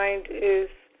my mind is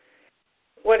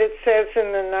what it says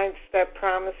in the 9th step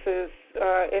promises.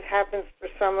 It happens for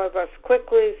some of us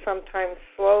quickly, sometimes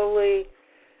slowly,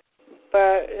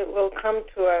 but it will come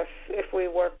to us if we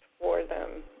work for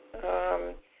them.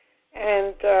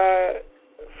 And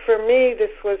for me,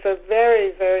 this was a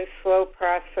very, very slow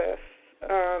process.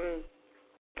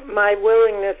 My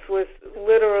willingness was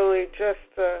literally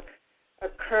just a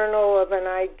kernel of an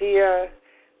idea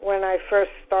when I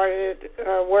first started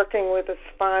working with a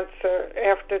sponsor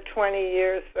after 20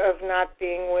 years of not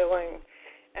being willing.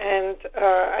 And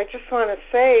I just want to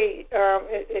say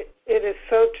it is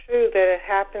so true that it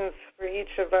happens for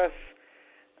each of us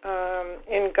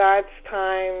in God's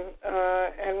time,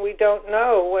 and we don't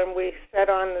know when we set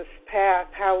on this path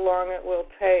how long it will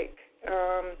take.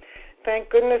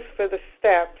 Thank goodness for the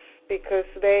steps, because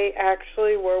they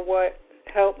actually were what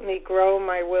helped me grow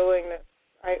my willingness.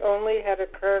 I only had a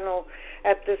kernel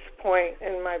at this point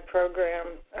in my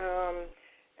program,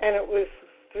 and it was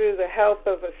through the help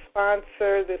of a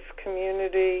sponsor, this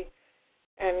community,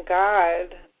 and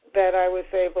God that I was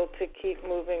able to keep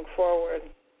moving forward.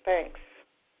 Thanks.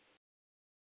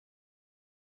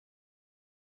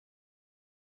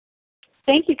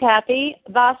 Thank you, Kathy.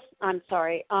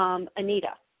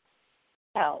 Anita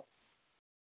L.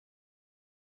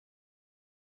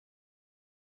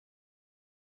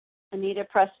 Anita,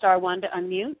 press *1 to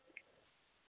unmute.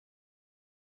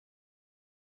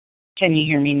 Can you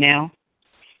hear me now?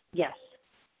 Yes.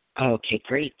 Okay,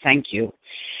 great. Thank you.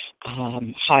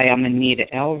 Hi, I'm Anita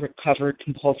L., recovered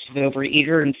compulsive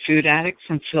overeater and food addict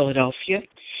from Philadelphia.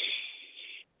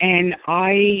 And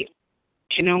I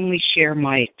can only share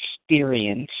my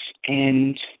experience,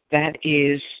 and that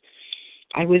is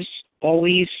I was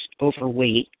always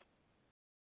overweight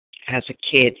as a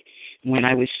kid. When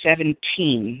I was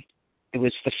 17, it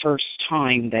was the first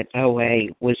time that OA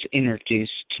was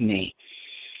introduced to me.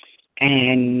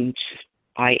 And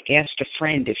I asked a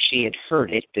friend if she had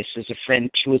heard it. This is a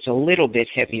friend who was a little bit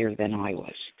heavier than I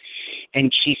was.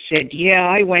 And she said, yeah,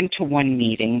 I went to one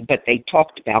meeting, but they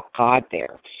talked about God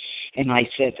there. And I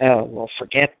said, oh, well,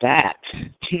 forget that.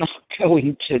 I'm not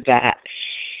going to that.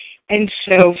 And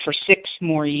so for 6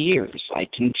 more years, I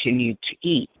continued to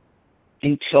eat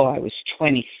until I was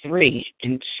 23,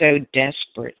 and so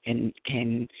desperate and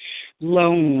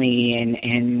lonely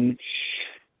and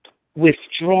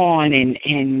withdrawn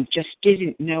and just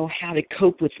didn't know how to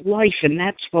cope with life. And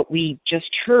that's what we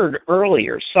just heard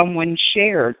earlier. Someone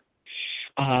shared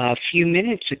a few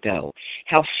minutes ago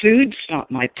how food's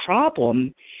not my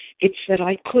problem. It's that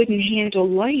I couldn't handle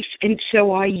life. And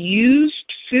so I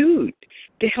used food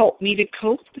to help me to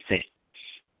cope with it.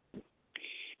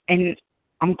 And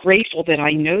I'm grateful that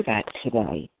I know that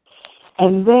today.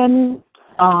 And then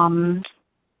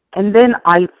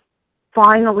I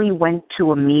finally went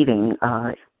to a meeting.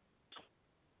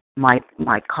 My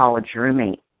college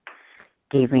roommate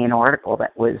gave me an article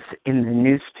that was in the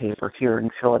newspaper here in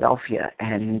Philadelphia,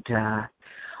 and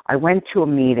I went to a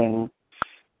meeting.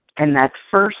 And that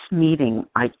first meeting,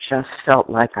 I just felt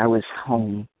like I was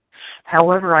home.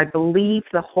 However, I believe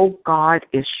the whole God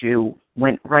issue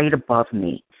went right above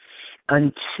me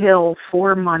until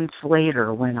 4 months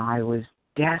later when I was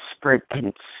desperate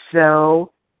and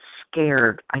so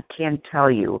scared, I can't tell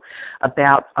you,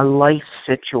 about a life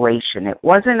situation. It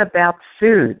wasn't about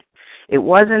food. It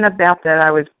wasn't about that I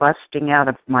was busting out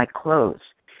of my clothes.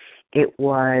 It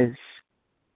was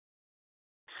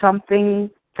something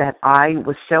that I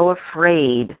was so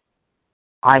afraid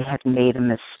I had made a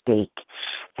mistake.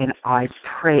 And I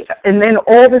prayed. And then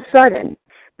all of a sudden,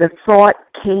 the thought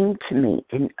came to me.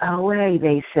 In OA,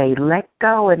 they say, let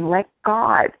go and let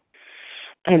God.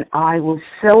 And I was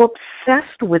so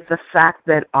obsessed with the fact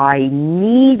that I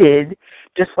needed,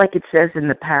 just like it says in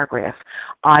the paragraph,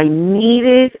 I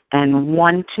needed and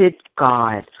wanted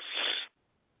God.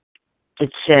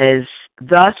 It says,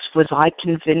 thus was I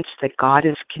convinced that God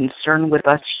is concerned with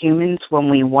us humans when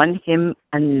we want Him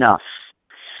enough.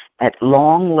 At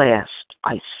long last,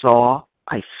 I saw,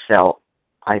 I felt,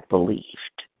 I believed.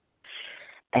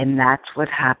 And that's what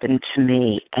happened to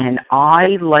me. And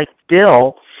I, like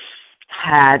Bill,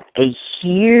 had a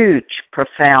huge,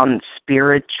 profound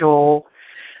spiritual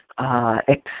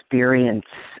experience,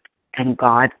 and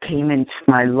God came into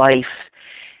my life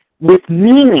with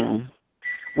meaning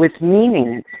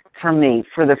for me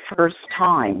for the first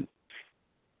time.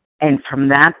 And from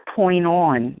that point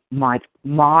on, my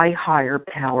higher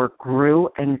power grew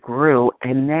and grew,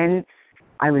 and then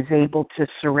I was able to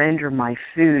surrender my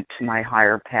food to my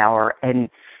higher power. And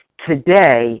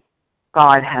today,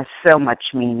 God has so much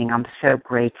meaning. I'm so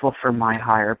grateful for my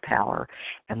higher power.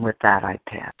 And with that, I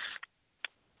pass.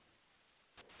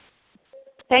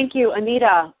 Thank you,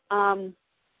 Anita.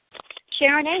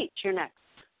 Sharon H., you're next.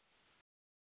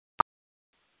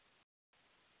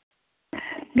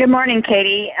 Good morning,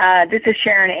 Katie. This is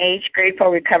Sharon H., grateful,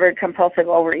 recovered, compulsive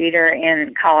overeater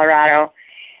in Colorado,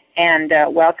 and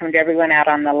welcome to everyone out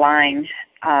on the line.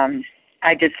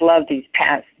 I just love these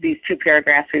two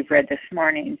paragraphs we've read this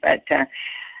morning, but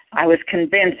I was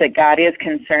convinced that God is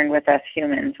concerned with us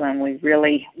humans when we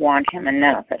really want Him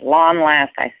enough. At long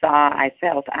last, I saw, I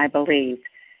felt, I believed.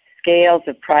 Scales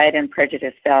of pride and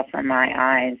prejudice fell from my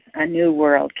eyes. A new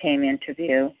world came into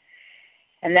view.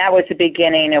 And that was the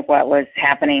beginning of what was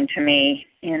happening to me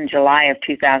in July of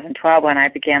 2012 when I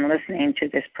began listening to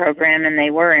this program, and they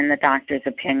were in the doctor's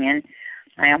opinion.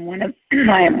 I am one of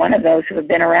those who have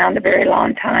been around a very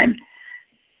long time,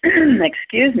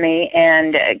 excuse me,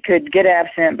 and could get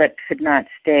abstinent but could not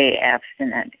stay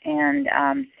abstinent. And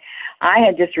I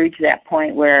had just reached that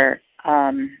point where,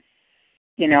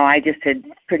 I just had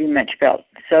pretty much felt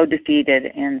so defeated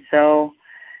and so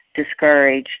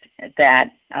discouraged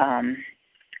that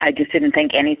I just didn't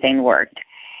think anything worked.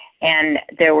 And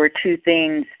there were two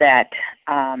things that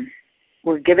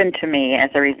were given to me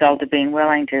as a result of being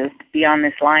willing to be on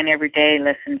this line every day,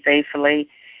 listen faithfully.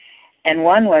 And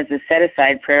one was the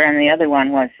set-aside prayer, and the other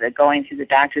one was going through the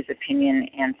doctor's opinion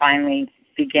and finally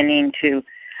beginning to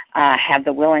have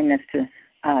the willingness to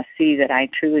see that I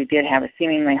truly did have a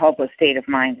seemingly hopeless state of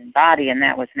mind and body, and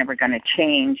that was never going to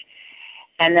change.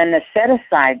 And then the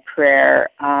set-aside prayer,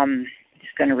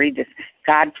 just going to read this.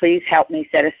 God, please help me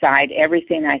set aside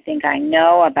everything I think I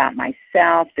know about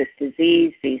myself, this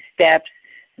disease, these steps,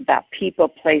 about people,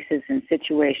 places, and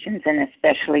situations, and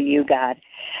especially you, God.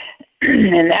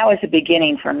 And that was the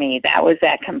beginning for me. That was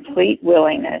that complete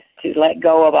willingness to let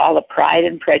go of all the pride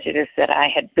and prejudice that I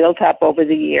had built up over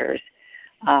the years,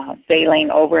 failing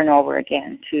over and over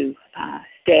again to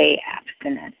stay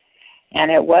abstinent. And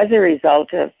it was a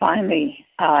result of finally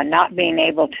not being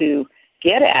able to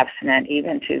get abstinent,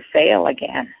 even to fail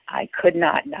again. I could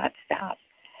not stop.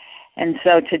 And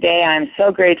so today I'm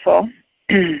so grateful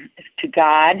to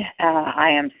God.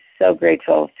 I am so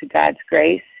grateful to God's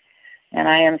grace. And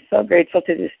I am so grateful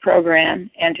to this program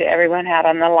and to everyone out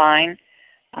on the line.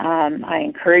 I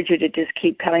encourage you to just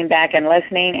keep coming back and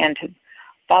listening and to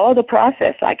follow the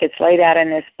process like it's laid out in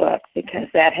this book, because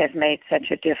that has made such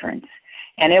a difference.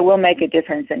 And it will make a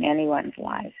difference in anyone's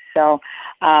life. So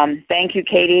thank you,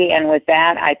 Katie. And with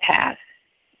that, I pass.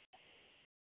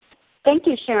 Thank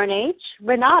you, Sharon H.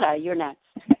 Renata, you're next.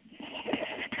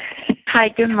 Hi,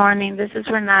 good morning. This is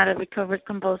Renata, recovered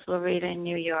compulsive overeater in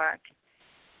New York.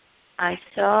 I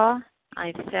saw,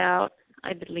 I felt,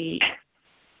 I believed.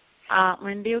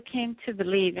 When Bill came to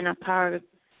believe in a power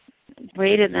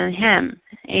greater than him,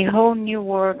 a whole new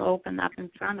world opened up in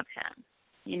front of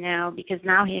him, because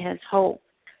now he has hope.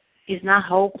 He's not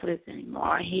hopeless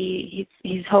anymore.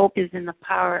 His hope is in the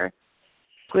power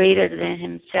greater than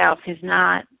himself. He's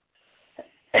not,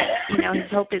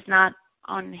 his hope is not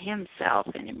on himself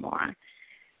anymore.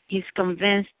 He's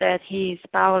convinced that he's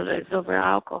powerless over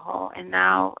alcohol, and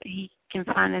now he can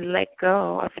finally let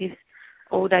go of his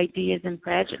old ideas and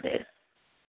prejudice.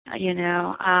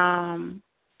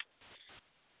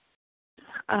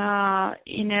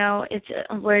 It's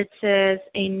where it says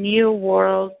a new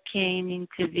world came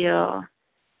into view.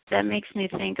 That makes me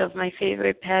think of my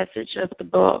favorite passage of the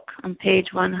book. On page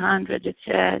 100, it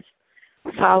says,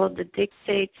 follow the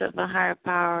dictates of a higher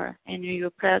power, and you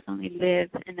will presently live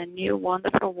in a new,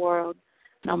 wonderful world,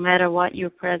 no matter what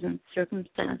your present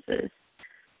circumstances.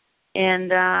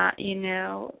 And,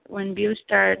 when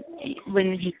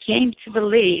he came to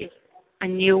believe, a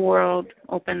new world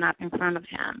opened up in front of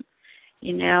him.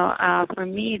 For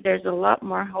me, there's a lot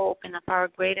more hope in a power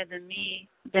greater than me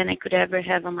than I could ever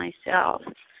have on myself,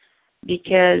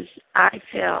 because I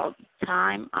failed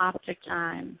time after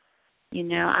time.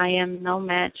 I am no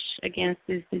match against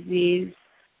this disease,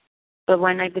 but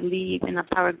when I believe in a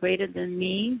power greater than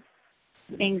me,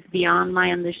 things beyond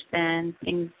my understanding,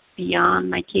 things beyond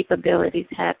my capabilities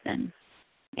happen.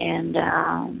 And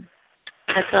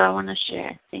that's all I want to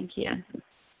share. Thank you.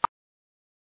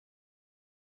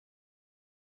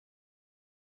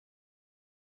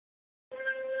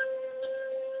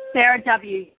 Sarah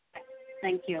W.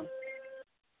 Thank you.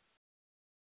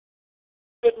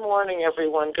 Good morning,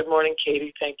 everyone. Good morning,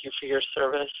 Katie. Thank you for your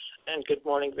service. And good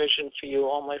morning, Vision, for you,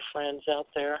 all my friends out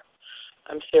there.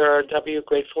 I'm Sarah W.,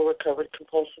 grateful, recovered,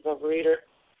 compulsive overeater.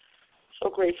 So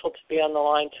grateful to be on the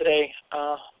line today.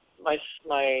 My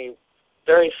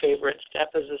very favorite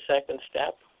step is the second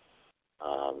step.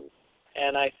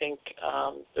 And I think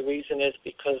the reason is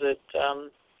because it,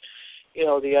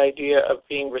 the idea of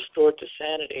being restored to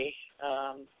sanity,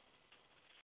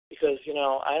 because,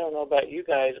 I don't know about you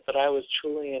guys, but I was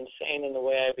truly insane in the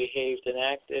way I behaved and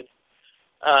acted,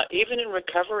 even in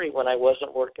recovery when I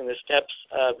wasn't working the steps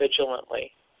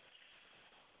vigilantly.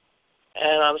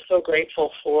 And I'm so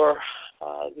grateful for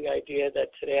the idea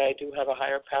that today I do have a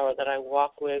higher power that I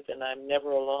walk with, and I'm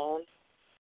never alone.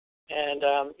 And,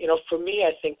 for me,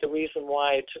 I think the reason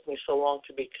why it took me so long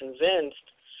to be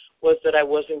convinced was that I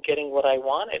wasn't getting what I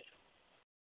wanted.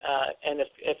 And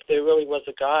if there really was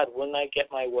a God, wouldn't I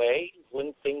get my way?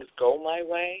 Wouldn't things go my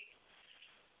way?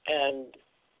 And,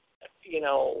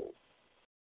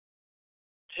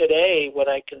 today what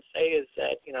I can say is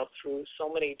that, through so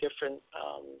many different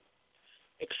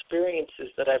experiences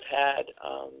that I've had,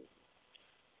 a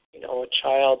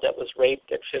child that was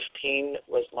raped at 15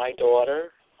 was my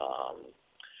daughter.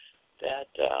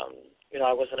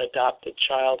 I was an adopted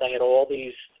child. I had all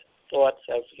these thoughts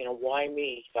of, why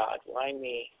me, God? Why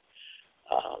me?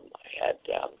 I had,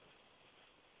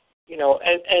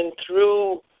 and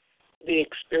through the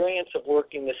experience of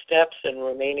working the steps and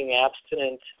remaining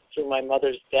abstinent through my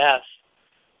mother's death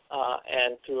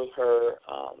and through her,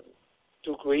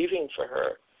 through grieving for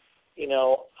her,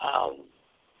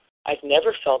 I've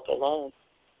never felt alone.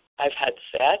 I've had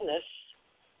sadness.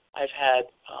 I've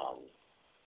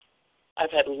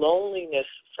had loneliness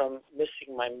from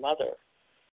missing my mother.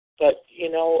 But,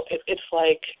 it's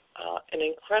like an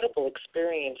incredible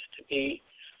experience to be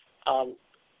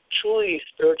truly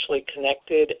spiritually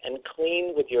connected and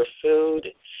clean with your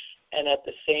food and at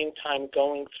the same time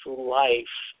going through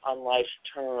life on life's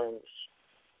terms.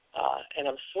 And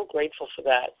I'm so grateful for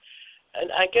that.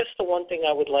 And I guess the one thing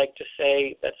I would like to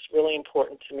say that's really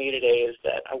important to me today is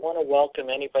that I want to welcome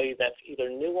anybody that's either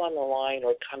new on the line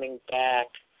or coming back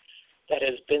that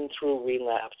has been through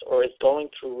relapse or is going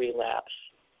through relapse,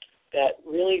 that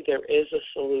really there is a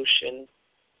solution.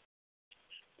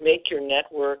 Make your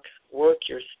network, work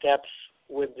your steps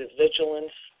with the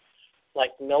vigilance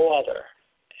like no other.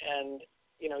 And,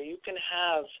 you can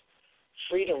have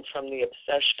freedom from the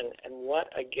obsession, and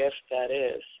what a gift that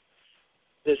is.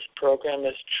 This program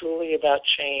is truly about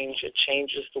change. It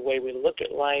changes the way we look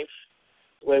at life,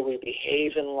 the way we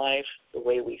behave in life, the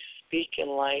way we speak in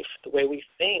life, the way we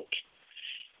think.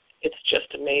 It's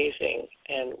just amazing,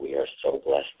 and we are so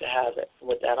blessed to have it.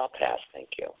 With that, I'll pass.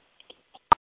 Thank you.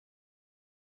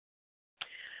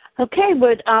 Okay,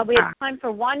 we have time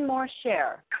for one more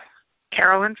share.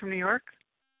 Carolyn from New York.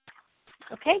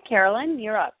 Okay, Carolyn,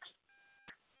 you're up.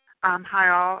 Hi,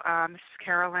 all. This is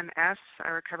Carolyn S.,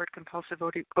 a recovered compulsive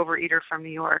overeater from New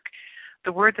York.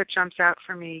 The word that jumps out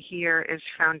for me here is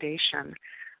foundation.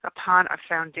 Upon a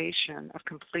foundation of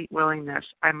complete willingness,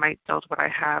 I might build what I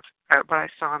have, what I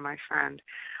saw in my friend.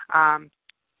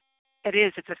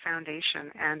 It's a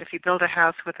foundation, and if you build a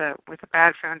house with a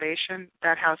bad foundation,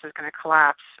 that house is going to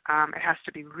collapse. It has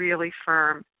to be really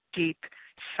firm, deep,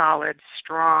 solid,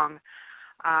 strong.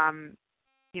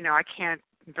 I can't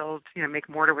build, make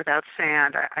mortar without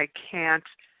sand. I can't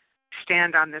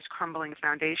stand on this crumbling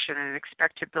foundation and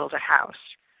expect to build a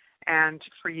house. And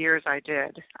for years I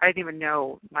did. I didn't even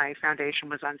know my foundation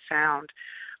was unsound.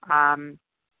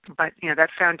 But that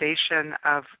foundation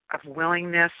of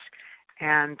willingness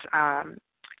and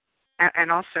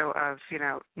also of,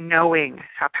 knowing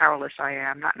how powerless I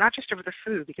am, not just over the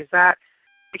food, because that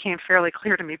became fairly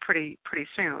clear to me pretty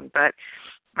soon, but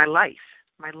my life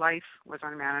was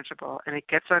unmanageable, and it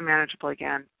gets unmanageable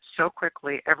again so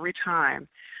quickly every time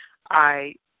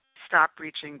I stop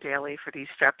reaching daily for these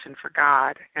steps and for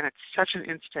God. And it's such an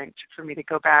instinct for me to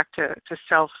go back to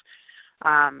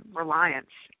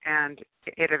self-reliance, and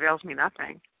it avails me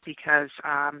nothing, because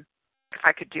if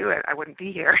I could do it, I wouldn't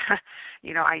be here.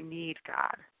 I need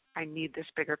God. I need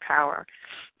this bigger power.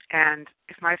 And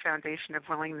if my foundation of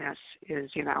willingness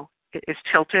is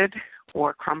tilted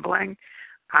or crumbling,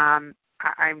 I'm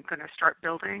going to start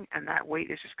building, and that weight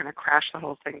is just going to crash the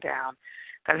whole thing down.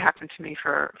 That happened to me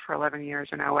for 11 years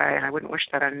in OA, and I wouldn't wish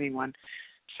that on anyone.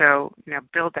 So,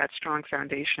 build that strong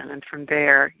foundation, and from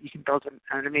there, you can build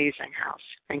an amazing house.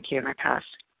 Thank you, and I pass.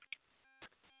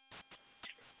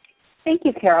 Thank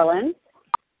you, Carolyn.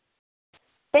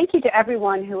 Thank you to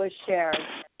everyone who has shared.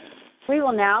 We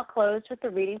will now close with the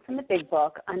reading from the Big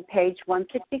Book on page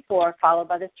 164, followed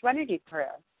by the Serenity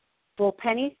Prayer. Will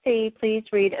Penny C. please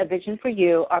read A Vision for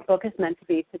You? Our book is meant to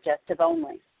be suggestive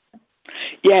only.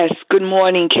 Yes, good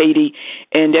morning, Katie,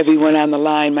 and everyone on the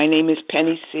line. My name is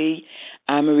Penny C.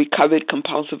 I'm a recovered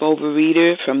compulsive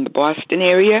overeater from the Boston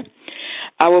area.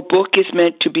 Our book is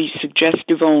meant to be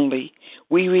suggestive only.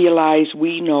 We realize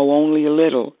we know only a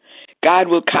little. God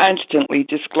will constantly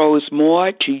disclose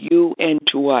more to you and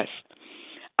to us.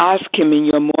 Ask Him in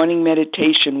your morning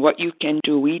meditation what you can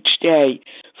do each day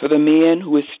for the man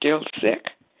who is still sick.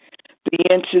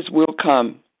 The answers will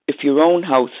come if your own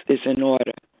house is in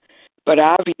order. But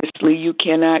obviously you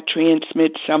cannot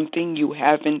transmit something you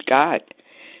haven't got.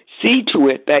 See to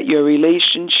it that your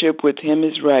relationship with Him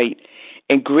is right,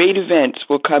 and great events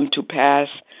will come to pass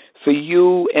for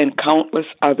you and countless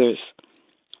others.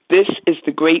 This is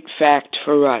the great fact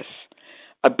for us.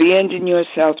 Abandon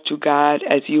yourself to God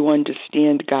as you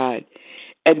understand God.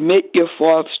 Admit your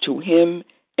faults to Him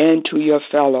and to your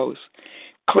fellows.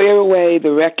 Clear away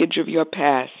the wreckage of your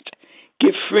past.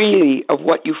 Give freely of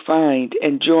what you find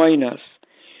and join us.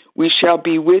 We shall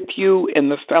be with you in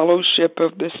the fellowship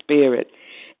of the Spirit,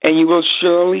 and you will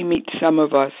surely meet some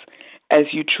of us as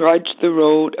you trudge the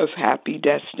road of happy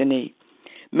destiny.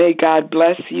 May God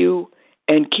bless you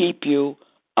and keep you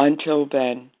until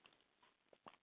then.